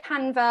kind of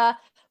Canva,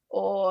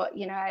 or,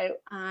 you know,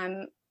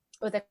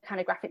 other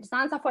kind of graphic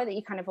design software that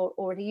you kind of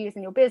already use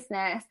in your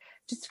business,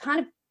 just kind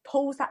of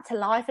pulls that to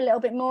life a little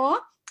bit more.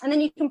 And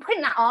then you can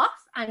print that off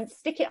and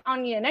stick it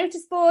on your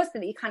notice board so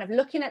that you're kind of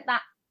looking at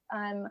that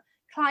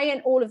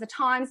client all of the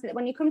time, so that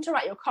when you come to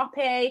write your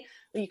copy,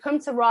 or you come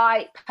to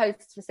write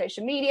posts for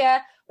social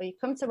media, or you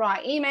come to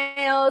write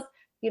emails,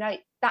 you know,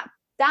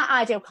 that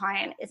ideal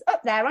client is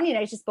up there on your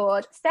notice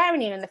board,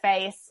 staring you in the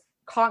face,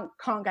 can't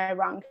go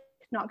wrong,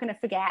 not going to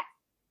forget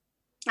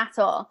at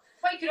all.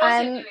 What you could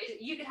also do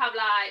is you could have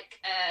like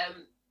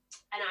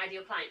an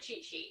ideal client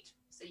cheat sheet.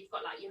 So you've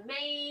got like your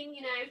main,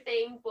 you know,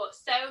 thing, but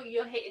so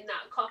you're hitting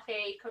that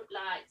copy,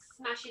 like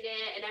smashing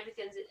it and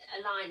everything's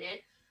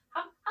aligning.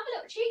 Have a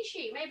little cheat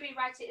sheet, maybe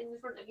write it in the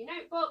front of your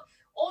notebook.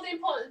 All the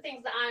important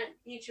things that I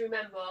need to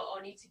remember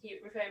or need to keep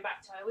referring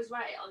back to, I always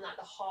write it on like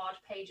the hard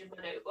page of my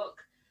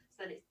notebook,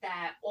 so that it's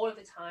there all of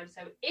the time.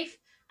 So if,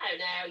 I don't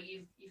know,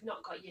 you've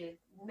not got your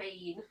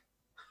main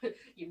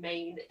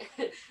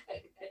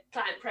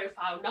client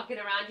profile knocking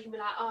around, you can be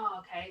like,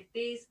 oh, okay,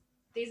 these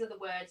are the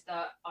words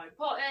that are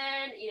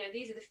important, you know,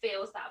 these are the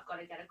feels that I've got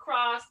to get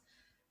across.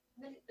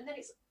 And then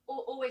it's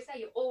always there.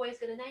 You're always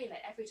going to nail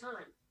it every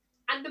time.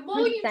 And the more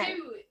 100%. You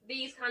do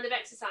these kind of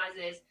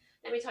exercises,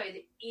 let me tell you,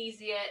 the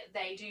easier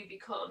they do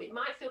become. It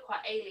might feel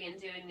quite alien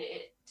doing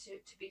it to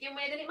begin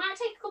with, and it might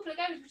take a couple of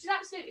goes, which is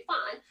absolutely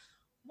fine.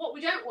 What we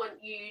don't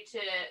want you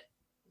to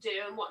do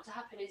and what to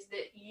happen is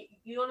that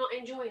you're not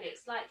enjoying it.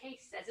 It's like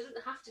Katie says, it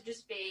doesn't have to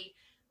just be,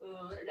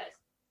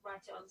 let's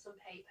write it on some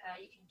paper.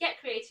 You can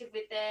get creative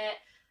with it.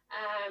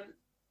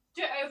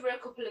 do it over a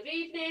couple of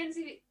evenings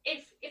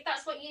if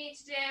that's what you need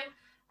to do,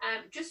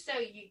 just so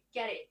you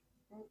get it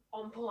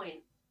on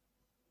point.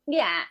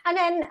 Yeah, and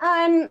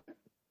then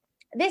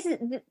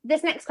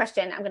this next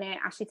question I'm going to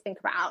ask you to think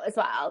about as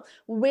well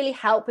will really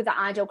help with the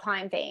ideal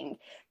client thing.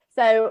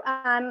 So,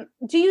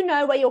 do you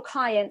know where your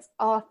clients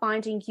are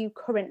finding you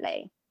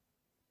currently?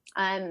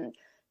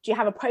 Do you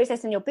have a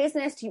process in your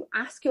business? Do you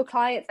ask your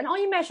clients? And are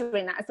you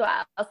measuring that as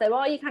well? So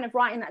are you kind of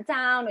writing that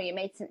down, or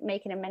you're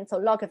making a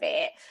mental log of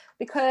it?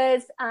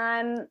 Because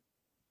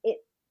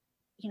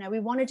we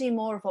want to do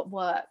more of what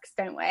works,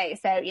 don't we?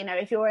 So,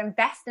 if you're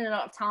investing a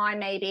lot of time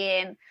maybe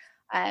in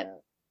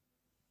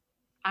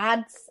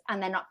ads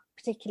and they're not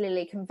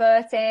particularly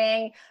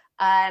converting,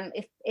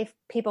 if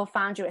people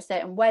found you at a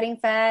certain wedding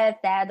fair,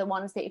 they're the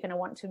ones that you're going to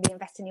want to be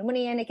investing your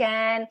money in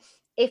again.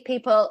 If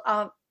people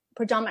are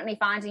predominantly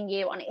finding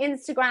you on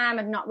Instagram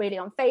and not really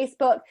on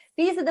Facebook,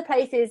 these are the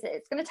places that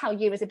it's going to tell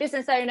you as a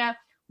business owner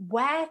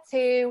where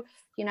to,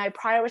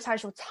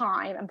 prioritize your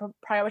time and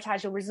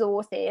prioritize your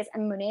resources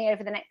and money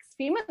over the next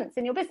few months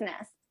in your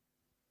business.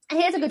 And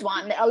here's a good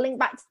one that I'll link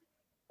back to.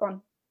 Go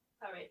on.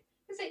 Sorry.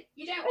 So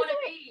you don't want to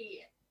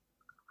be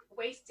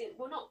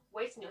not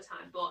wasting your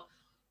time, but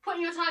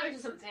putting your time into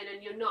something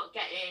and you're not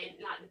getting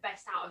like the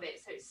best out of it.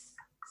 So it's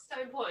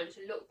so important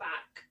to look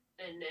back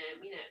and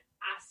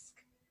ask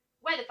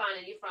where they're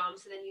finding you from,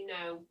 so then you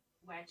know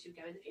where to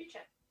go in the future.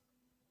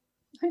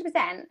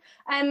 100%.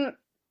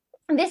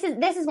 And this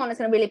is one that's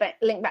going to really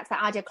link back to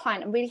that ideal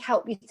client and really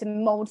help you to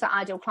mold that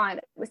ideal client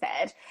that we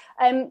said.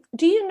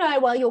 Do you know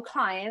where your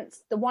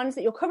clients, the ones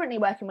that you're currently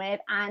working with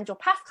and your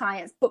past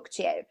clients, booked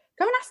you?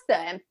 Go and ask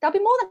them. They'll be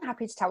more than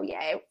happy to tell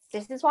you,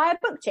 this is why I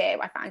booked you.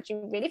 I found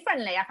you really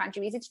friendly. I found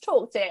you easy to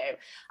talk to.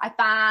 I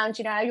found,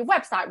 your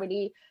website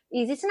really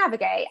easy to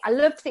navigate. I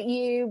loved that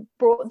you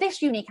brought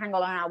this unique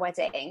angle on our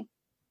wedding.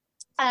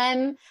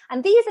 And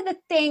these are the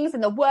things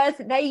and the words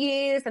that they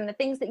use and the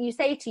things that you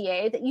say to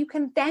you that you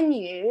can then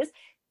use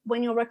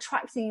when you're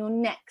attracting your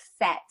next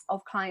set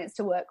of clients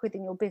to work with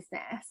in your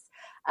business.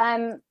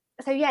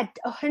 So yeah,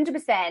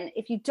 100%.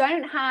 If you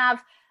don't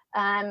have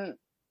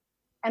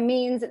a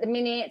means at the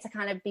minute to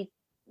kind of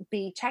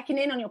be checking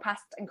in on your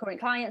past and current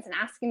clients and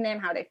asking them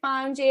how they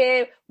found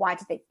you, why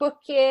did they book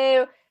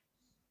you,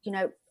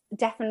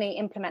 definitely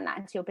implement that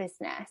into your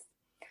business.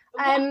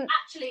 What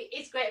actually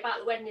is great about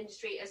the wedding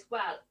industry as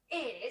well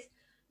is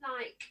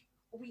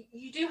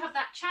you do have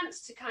that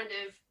chance to kind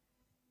of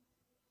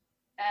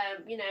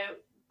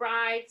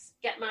brides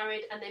get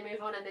married and they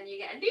move on, and then you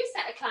get a new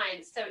set of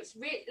clients. So it's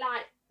really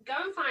go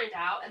and find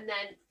out, and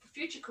then for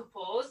future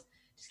couples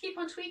just keep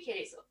on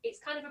tweaking. It's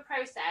kind of a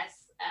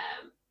process,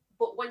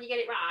 but when you get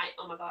it right,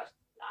 oh my god,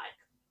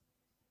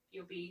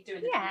 you'll be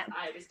doing the things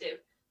I always do.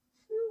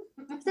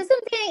 So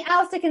something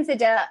else to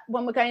consider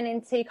when we're going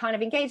into kind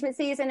of engagement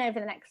season over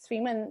the next 3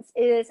 months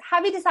is,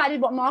 have you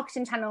decided what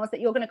marketing channels that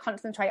you're going to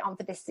concentrate on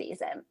for this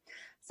season?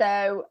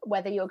 So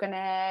whether you're going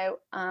to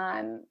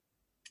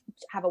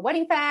have a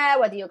wedding fair,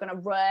 whether you're going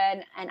to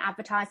run an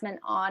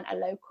advertisement on a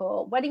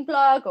local wedding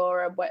blog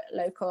or a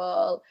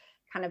local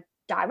kind of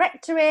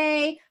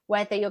directory,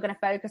 whether you're going to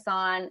focus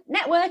on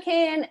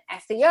networking,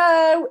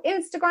 SEO,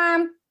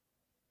 Instagram,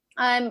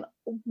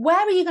 where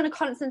are you going to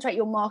concentrate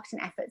your marketing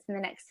efforts in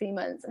the next 3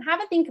 months? And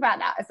have a think about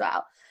that as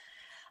well.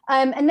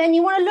 And then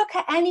you want to look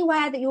at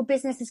anywhere that your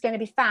business is going to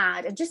be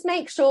found, and just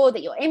make sure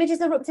that your images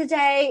are up to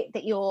date,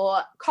 that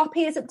your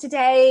copy is up to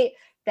date,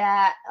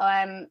 that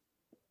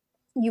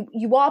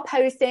you are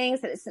posting,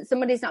 so that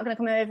somebody's not going to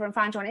come over and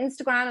find you on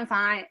Instagram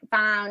and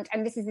found,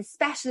 and this is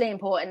especially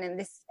important in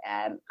this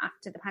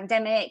after the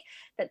pandemic,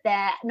 that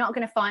they're not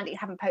going to find that you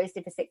haven't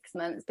posted for 6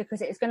 months,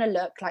 because it's going to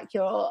look like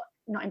you're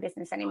not in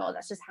business anymore.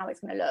 That's just how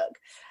it's going to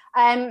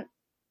look.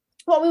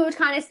 What we would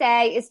kind of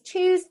say is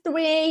choose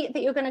 3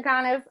 that you're going to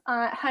kind of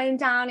hone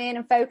down in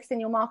and focus in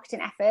your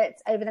marketing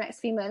efforts over the next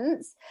few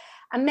months.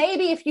 And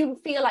maybe if you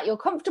feel like you're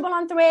comfortable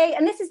on 3,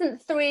 and this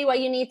isn't 3 where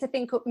you need to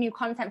think up new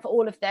content for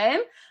all of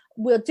them,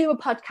 we'll do a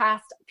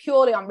podcast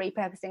purely on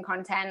repurposing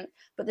content,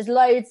 but there's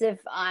loads of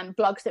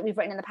blogs that we've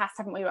written in the past,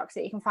 haven't we,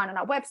 Roxy, that you can find on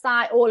our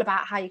website, all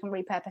about how you can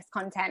repurpose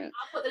content.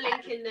 I'll put the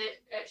link in the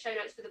show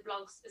notes for the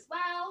blogs as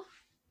well.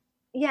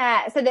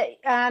 Yeah, so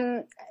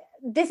that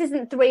this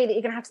isn't 3 that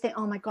you're going to have to think,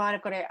 oh my God,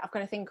 I've got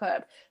to think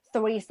up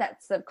 3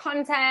 sets of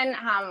content.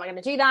 How am I going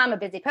to do that? I'm a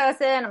busy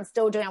person. I'm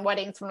still doing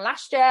weddings from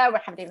last year. We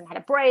haven't even had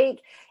a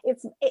break.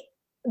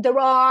 There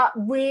are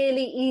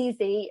really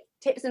easy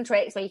tips and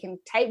tricks where you can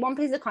take one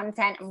piece of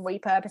content and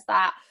repurpose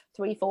that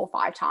 3, 4,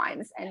 5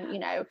 times, and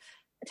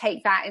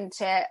take that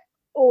into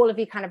all of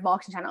your kind of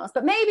marketing channels.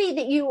 But maybe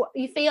that you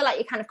feel like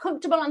you're kind of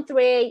comfortable on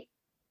 3.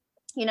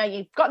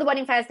 You've got the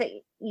wedding fairs that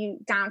you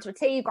down to a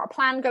T. You've got a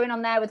plan going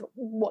on there with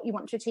what you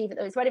want to achieve at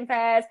those wedding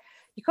fairs.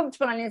 You're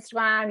comfortable on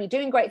Instagram. You're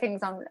doing great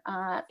things on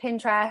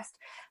Pinterest.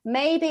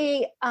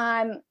 Maybe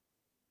at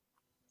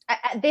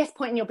this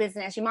point in your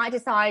business, you might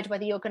decide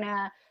whether you're going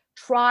to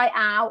try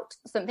out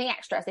something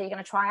extra. So you're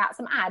going to try out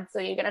some ads,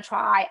 or you're going to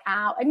try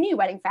out a new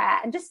wedding fair,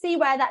 and just see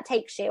where that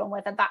takes you and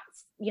whether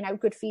that's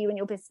good for you and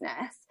your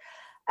business.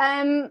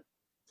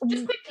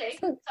 just quickly,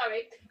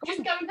 sorry,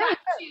 just going back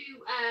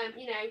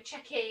to,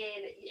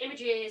 checking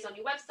images on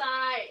your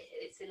website,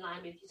 it's in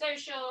line with your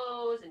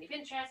socials and your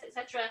Pinterest,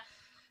 etc.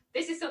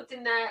 This is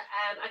something that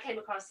I came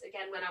across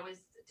again when I was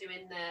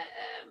doing the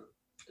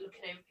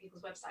looking over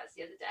people's websites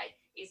the other day,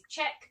 is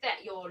check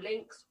that your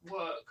links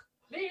work.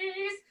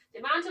 Please. The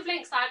amount of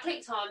links that I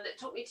clicked on that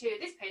took me to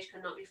this page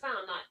cannot be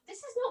found. Like, this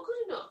is not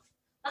good enough.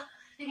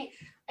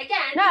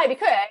 Again. No,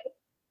 because,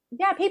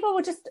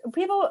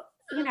 people,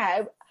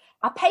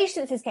 our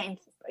patience is getting,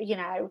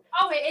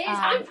 Oh, it is.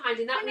 I'm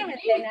finding that with me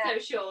with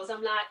socials.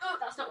 I'm like, oh,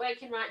 that's not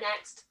working right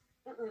next.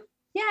 Mm-mm.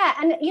 Yeah,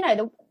 and,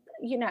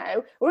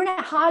 we're in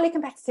a highly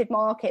competitive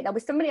market. There'll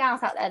be somebody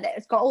else out there that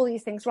has got all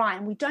these things right,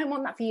 and we don't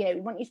want that for you.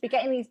 We want you to be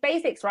getting these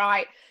basics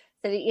right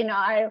so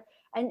that,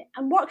 and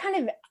what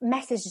kind of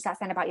message does that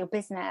send about your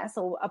business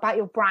or about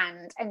your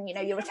brand and,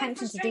 your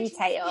attention to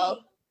detail?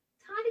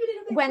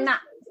 When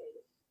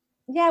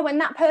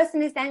that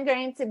person is then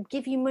going to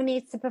give you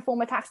money to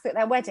perform a task at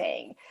their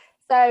wedding.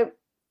 So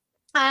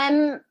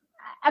a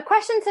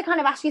question to kind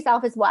of ask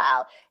yourself as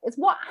well is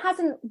what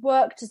hasn't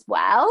worked as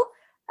well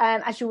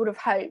as you would have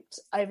hoped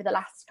over the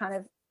last kind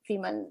of few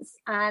months,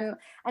 and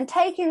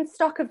taking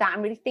stock of that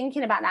and really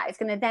thinking about that is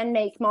going to then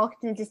make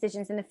marketing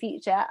decisions in the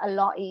future a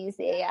lot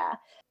easier.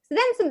 So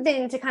then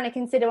something to kind of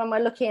consider when we're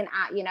looking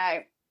at,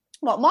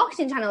 what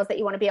marketing channels that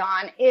you want to be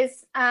on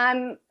is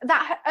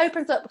that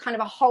opens up kind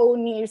of a whole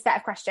new set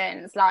of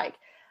questions like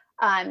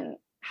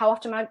how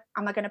often am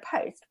I going to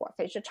post? What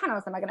social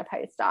channels am I going to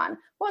post on?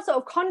 What sort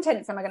of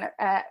content am I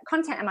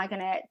going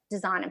to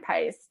design and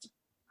post?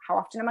 How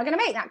often am I going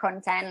to make that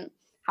content?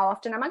 How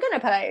often am I going to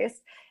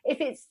post? If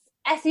it's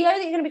SEO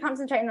that you're going to be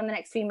concentrating on the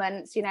next few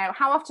months,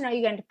 how often are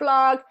you going to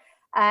blog?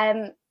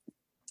 How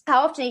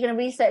often are you going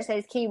to research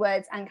those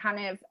keywords and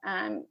kind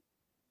of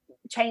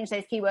change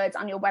those keywords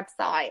on your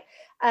website?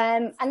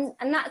 And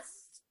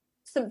that's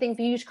something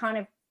for you to kind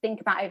of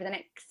think about over the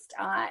next,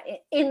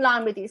 in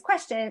line with these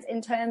questions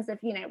in terms of,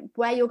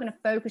 where you're going to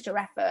focus your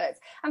efforts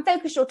and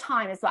focus your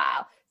time as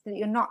well, so that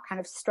you're not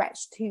kind of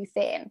stretched too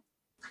thin.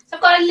 So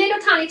I've got a little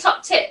tiny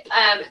top tip.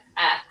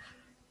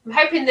 I'm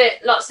hoping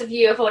that lots of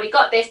you have already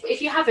got this, but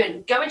if you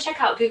haven't, go and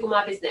check out Google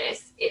My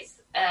Business.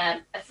 It's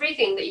a free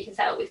thing that you can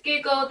set up with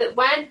Google, that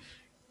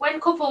when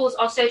couples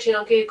are searching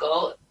on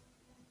Google,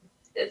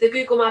 the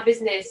Google My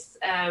Business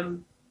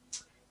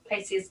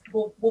places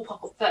will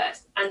pop up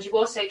first, and you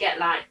also get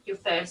like your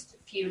first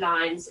few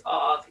lines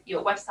of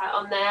your website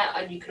on there,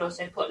 and you can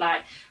also put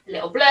like a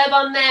little blurb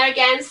on there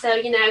again, so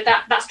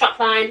that strap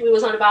line we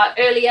was on about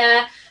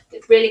earlier,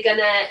 it's really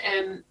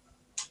gonna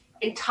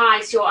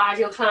entice your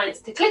ideal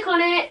clients to click on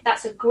it.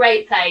 That's a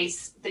great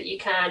place that you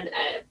can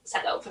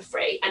set that up for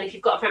free, and if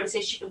you've got a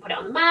premises, you can put it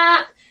on the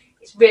map.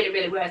 It's really,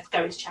 really worth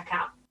going to check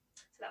out.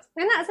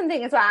 And that's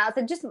something as well.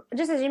 So just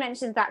as you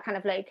mentioned that kind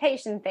of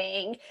location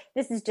thing,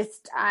 this is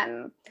just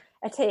a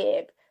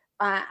tip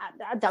that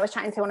I was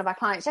chatting to one of our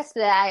clients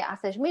yesterday, our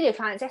social media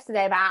clients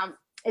yesterday, about,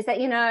 is that,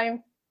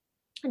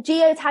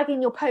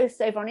 geotagging your posts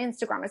over on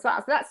Instagram as well.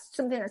 So that's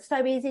something that's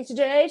so easy to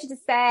do, to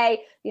just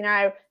say,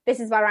 this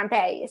is where I'm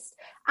based.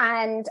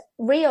 And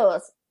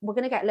Reels, we're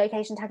going to get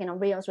location tagging on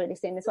Reels really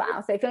soon as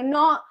well. So if you're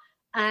not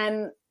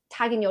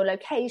tagging your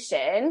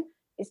location,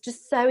 it's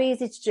just so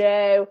easy to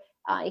do.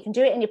 You can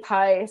do it in your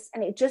posts,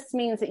 and it just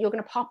means that you're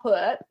going to pop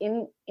up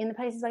in the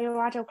places where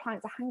your ideal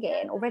clients are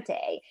hanging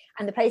already,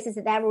 and the places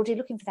that they're already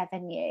looking for their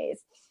venues.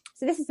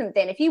 So this is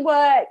something, if you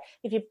are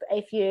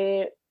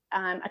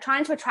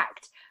trying to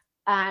attract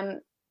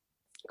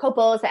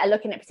couples that are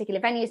looking at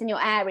particular venues in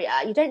your area,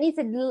 you don't need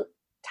to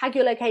tag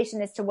your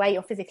location as to where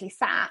you're physically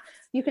sat.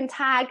 You can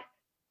tag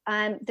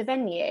the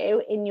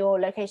venue in your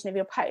location of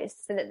your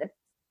post, so that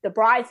the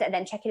brides that are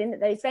then checking in at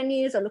those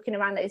venues or looking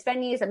around those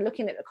venues and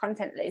looking at the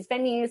content at those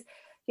venues,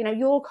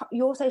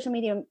 your social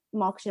media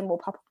marketing will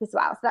pop up as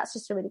well. So that's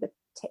just a really good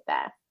tip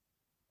there.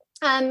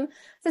 So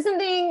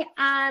something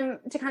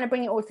to kind of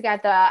bring it all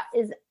together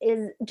is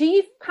do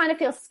you kind of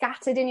feel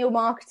scattered in your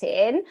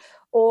marketing,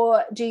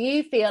 or do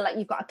you feel like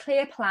you've got a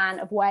clear plan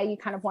of where you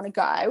kind of want to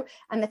go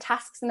and the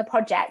tasks and the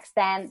projects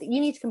then that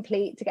you need to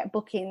complete to get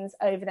bookings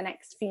over the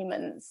next few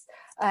months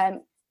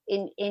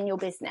in your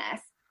business?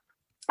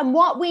 And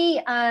what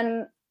we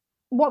kind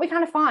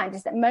of find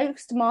is that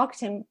most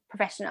marketing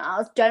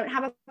professionals don't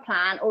have a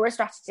plan or a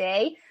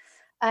strategy.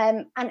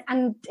 And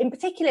in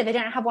particular, they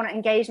don't have one at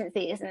engagement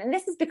season. And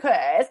this is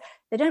because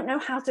they don't know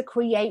how to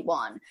create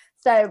one.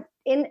 So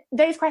in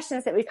those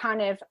questions that we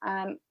kind of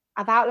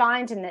I've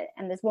outlined, and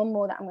there's one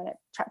more that I'm going to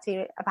chat to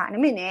you about in a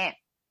minute,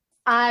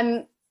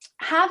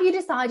 have you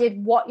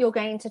decided what you're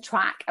going to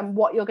track and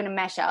what you're going to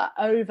measure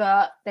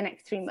over the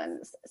next 3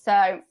 months?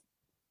 So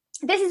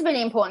this is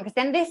really important, because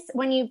then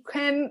when you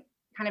come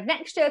kind of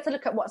next year to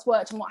look at what's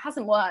worked and what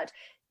hasn't worked,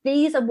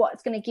 these are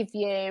what's going to give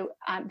you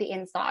the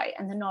insight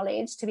and the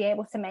knowledge to be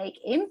able to make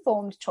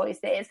informed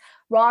choices,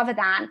 rather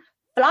than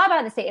fly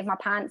by the seat of my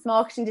pants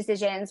marketing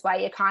decisions where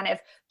you're kind of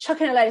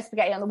chucking a load of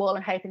spaghetti on the wall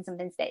and hoping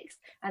something sticks,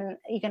 and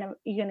you're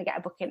gonna get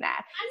a book in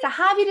there. So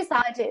have you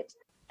decided?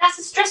 That's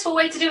a stressful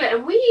way to do it,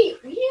 and we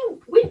no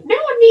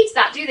one needs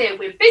that, do they?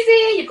 We're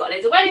busy. You've got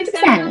loads of weddings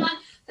going on.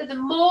 So the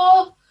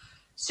more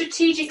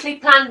strategically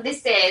planned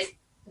this is,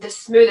 the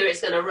smoother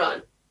it's going to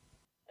run.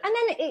 And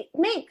then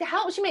it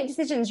helps you make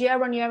decisions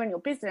year on year in your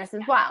business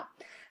as well.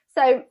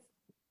 So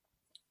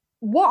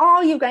what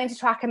are you going to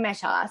track and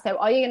measure? So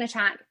are you going to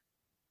track,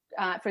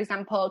 for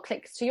example,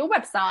 clicks to your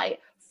website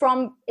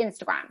from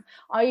Instagram?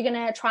 Are you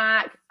going to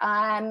track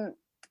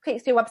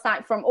clicks to your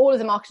website from all of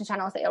the marketing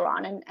channels that you're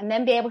on, and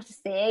then be able to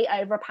see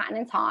over a pattern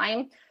in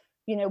time,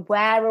 you know,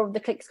 where are the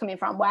clicks coming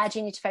from? Where do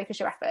you need to focus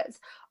your efforts?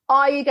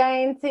 Are you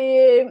going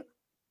to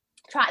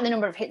track the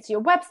number of hits to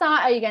your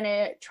website? Are you going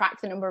to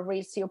track the number of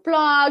reads to your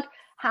blog?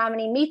 How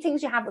many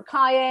meetings you have with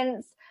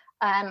clients?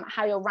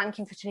 How you're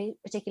ranking for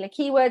particular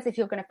keywords, if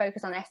you're going to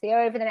focus on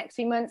SEO over the next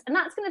few months. And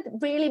that's going to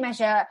really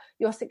measure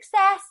your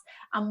success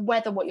and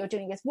whether what you're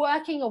doing is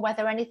working or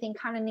whether anything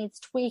kind of needs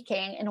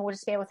tweaking in order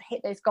to be able to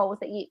hit those goals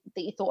that you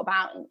thought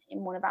about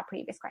in one of our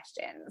previous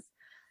questions.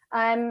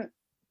 And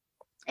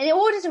in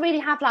order to really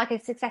have like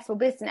a successful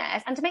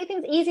business and to make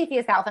things easy for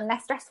yourself and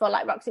less stressful,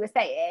 like Roxy was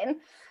saying,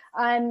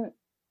 kind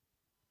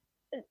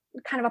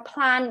of a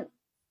plan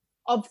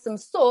of some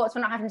sorts.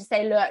 We're not having to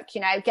say, look,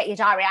 you know, get your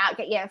diary out,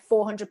 get your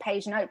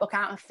 400-page notebook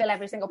out and fill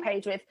every single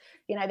page with,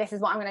 you know, this is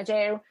what I'm going to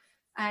do.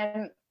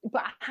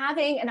 But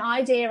having an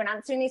idea and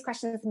answering these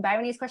questions and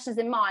bearing these questions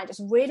in mind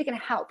is really going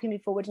to help you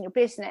move forward in your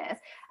business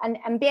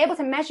and be able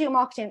to measure your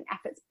marketing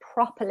efforts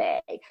properly,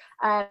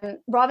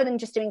 rather than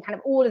just doing kind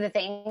of all of the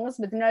things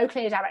with no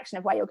clear direction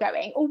of where you're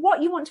going or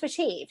what you want to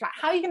achieve. Like,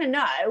 how are you going to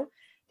know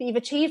that you've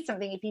achieved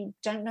something if you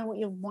don't know what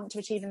you want to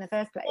achieve in the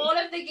first place? All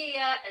of the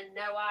gear and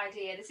no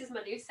idea. This is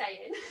my new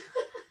saying.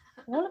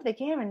 All of the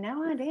gear and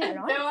no idea.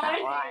 No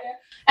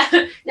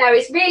idea. No,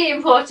 it's really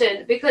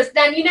important, because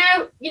then you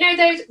know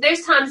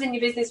those times in your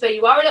business where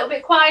you are a little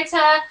bit quieter,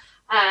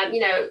 you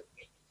know,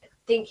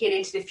 thinking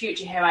into the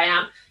future. Here I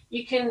am.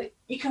 You can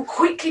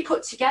quickly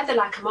put together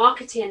like a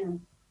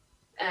marketing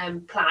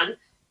plan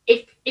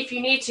if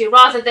you need to,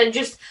 rather than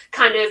just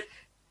kind of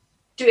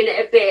doing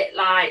it a bit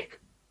like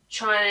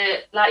trying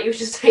to, like you were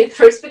just saying,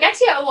 throw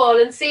spaghetti at a wall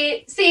and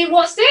seeing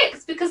what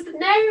sticks, because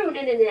no.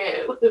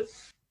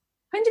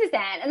 100%.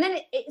 And then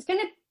it's going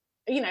to,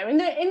 you know,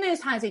 in those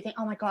times you think,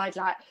 oh my God,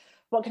 like,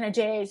 what can I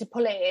do to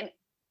pull in?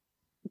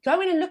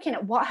 Going and looking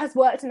at what has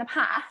worked in the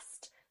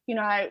past. You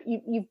know,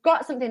 you've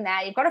got something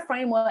there, you've got a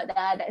framework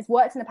there that has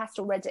worked in the past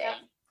already.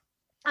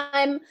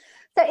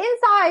 So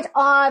inside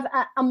of,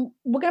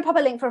 we're going to pop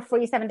a link for a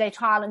free 7-day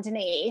trial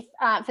underneath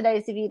for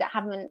those of you that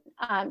haven't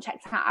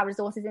checked out our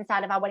resources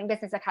inside of our Wedding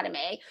Business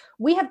Academy.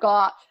 We have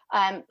got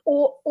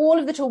all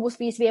of the tools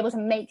for you to be able to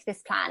make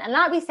this plan. And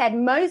like we said,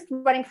 most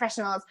wedding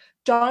professionals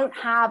don't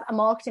have a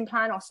marketing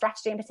plan or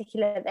strategy in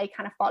particular that they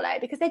kind of follow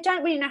because they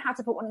don't really know how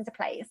to put one into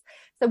place.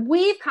 So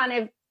we've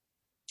kind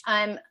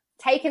of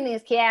taken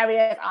these key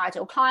areas: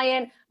 ideal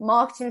client,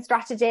 marketing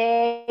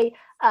strategy,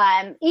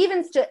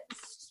 even stuff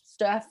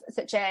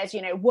such as,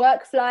 you know,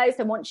 workflow.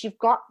 So once you've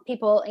got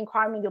people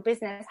inquiring with your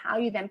business, how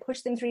you then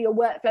push them through your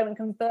workflow and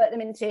convert them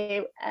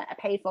into a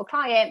paid for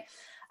client,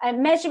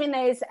 and measuring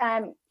those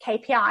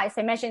KPIs.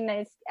 So measuring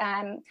those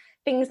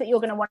things that you're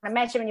going to want to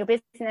measure in your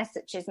business,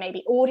 such as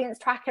maybe audience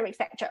tracker,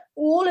 etc.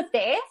 All of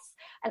this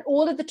and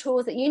all of the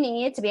tools that you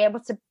need to be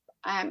able to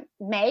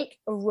make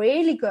a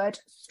really good,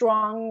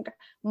 strong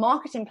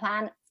marketing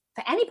plan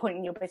for any point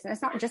in your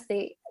business, not just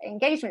the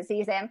engagement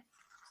season.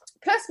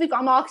 Plus, we've got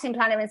a marketing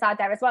planner inside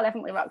there as well,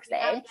 haven't we, Roxy?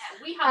 Yeah,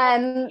 we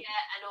have and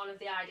all of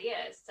the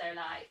ideas. So,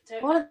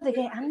 like, all of the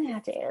gear and the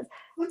ideas,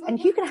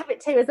 and you can have it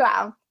too as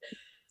well.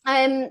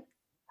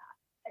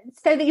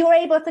 So that you're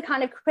able to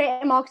kind of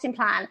create a marketing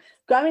plan,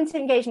 go into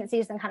engagement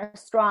season kind of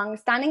strong,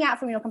 standing out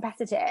from your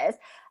competitors.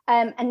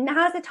 And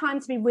now's the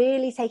time to be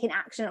really taking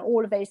action on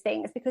all of those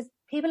things, because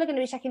people are going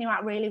to be checking you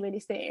out really, really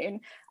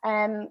soon.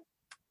 And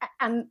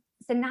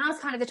so now's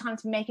kind of the time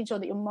to making sure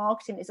that your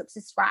marketing is up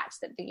to scratch,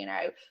 that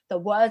the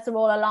words are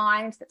all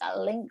aligned, that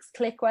the links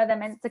click where they're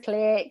meant to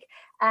click.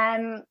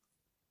 And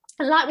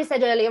like we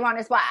said earlier on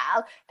as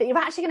well, that you're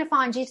actually going to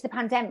find, due to the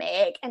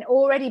pandemic and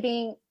already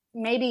being,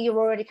 maybe you're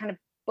already kind of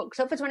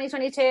booked up for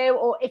 2022,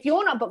 or if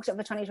you're not booked up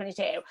for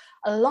 2022,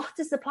 a lot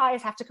of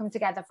suppliers have to come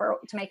together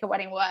to make a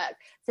wedding work.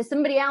 So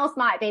somebody else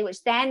might be,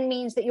 which then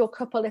means that your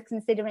couple is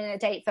considering a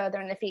date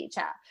further in the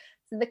future.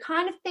 So the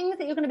kind of things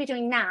that you're going to be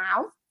doing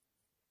now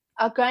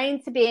are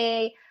going to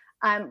be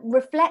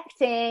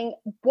reflecting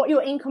what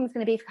your income is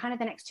going to be for kind of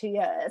the next 2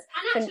 years.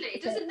 And actually,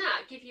 doesn't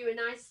that give you a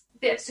nice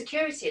bit of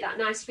security, that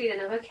nice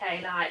feeling of,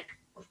 okay, like,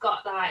 we've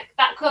got like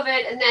that covered,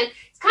 and then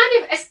it's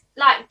kind of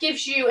like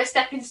gives you a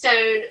stepping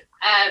stone,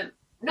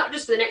 not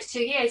just for the next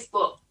 2 years,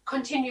 but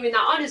continuing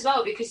that on as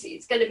well, because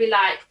it's going to be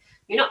like,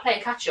 you're not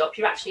playing catch up,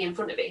 you're actually in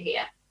front of it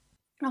here.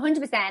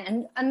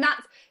 100%. And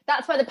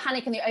that's where the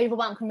panic and the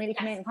overwhelm can really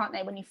come in, can't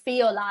they? When you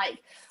feel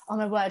like, oh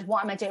my word,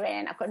 what am I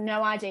doing? I've got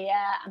no idea.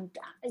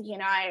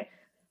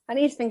 I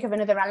need to think of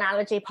another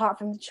analogy apart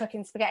from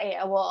chucking spaghetti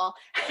at a wall.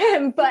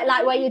 But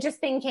like where you're just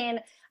thinking,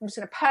 I'm just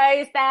going to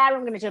pose there,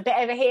 I'm going to do a bit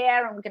over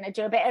here, I'm going to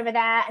do a bit over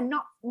there, and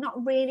not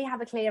really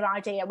have a clear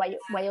idea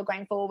where you're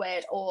going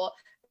forward, or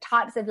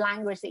types of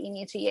language that you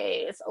need to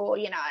use, or,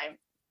 you know,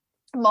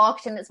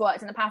 marketing that's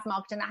worked in the past,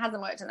 marketing that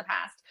hasn't worked in the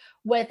past,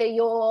 whether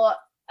you're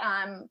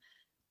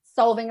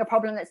solving a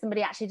problem that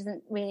somebody actually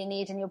doesn't really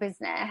need in your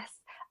business.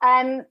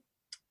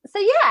 So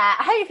yeah,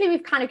 hopefully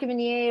we've kind of given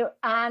you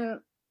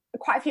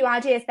quite a few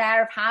ideas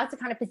there of how to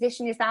kind of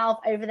position yourself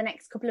over the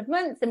next couple of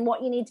months and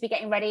what you need to be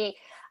getting ready.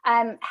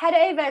 Head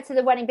over to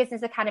the Wedding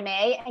Business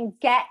Academy and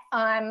get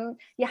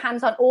your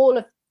hands on all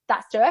of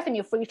that stuff and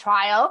your free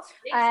trial,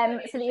 so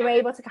that you're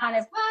able to kind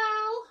of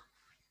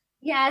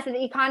so that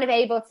you're kind of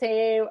able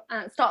to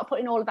start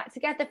putting all of that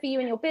together for you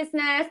and your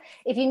business.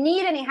 If you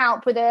need any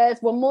help with us,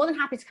 we're more than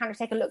happy to kind of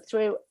take a look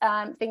through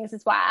things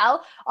as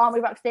well, aren't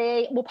we,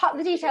 Roxy? We'll pop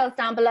the details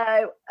down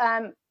below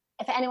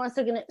if anyone's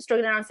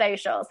struggling on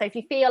social. So if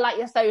you feel like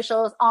your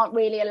socials aren't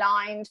really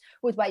aligned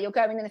with where you're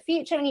going in the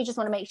future and you just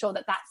want to make sure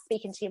that that's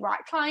speaking to your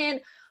right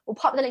client, we'll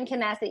pop the link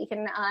in there so that you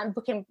can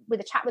book in with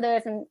a chat with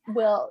us, and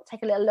we'll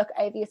take a little look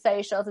over your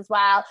socials as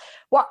well.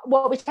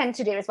 What we tend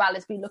to do as well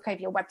is we look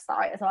over your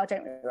website as well,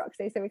 don't we,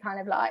 Roxy? So we kind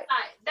of like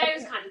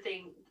those kind of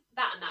things.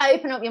 That.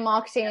 Open up your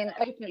marketing,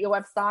 open up your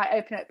website,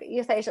 open up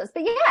your socials.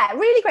 But yeah,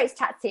 really great to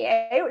chat to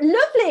you.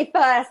 Lovely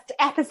first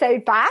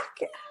episode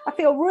back. I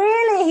feel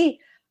really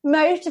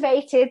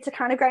motivated to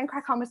kind of go and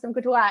crack on with some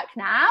good work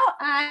now.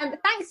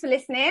 Thanks for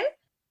listening,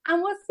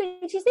 and we'll see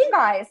you soon,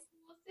 guys.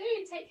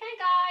 Take care,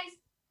 guys.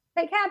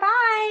 Take care.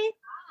 Bye.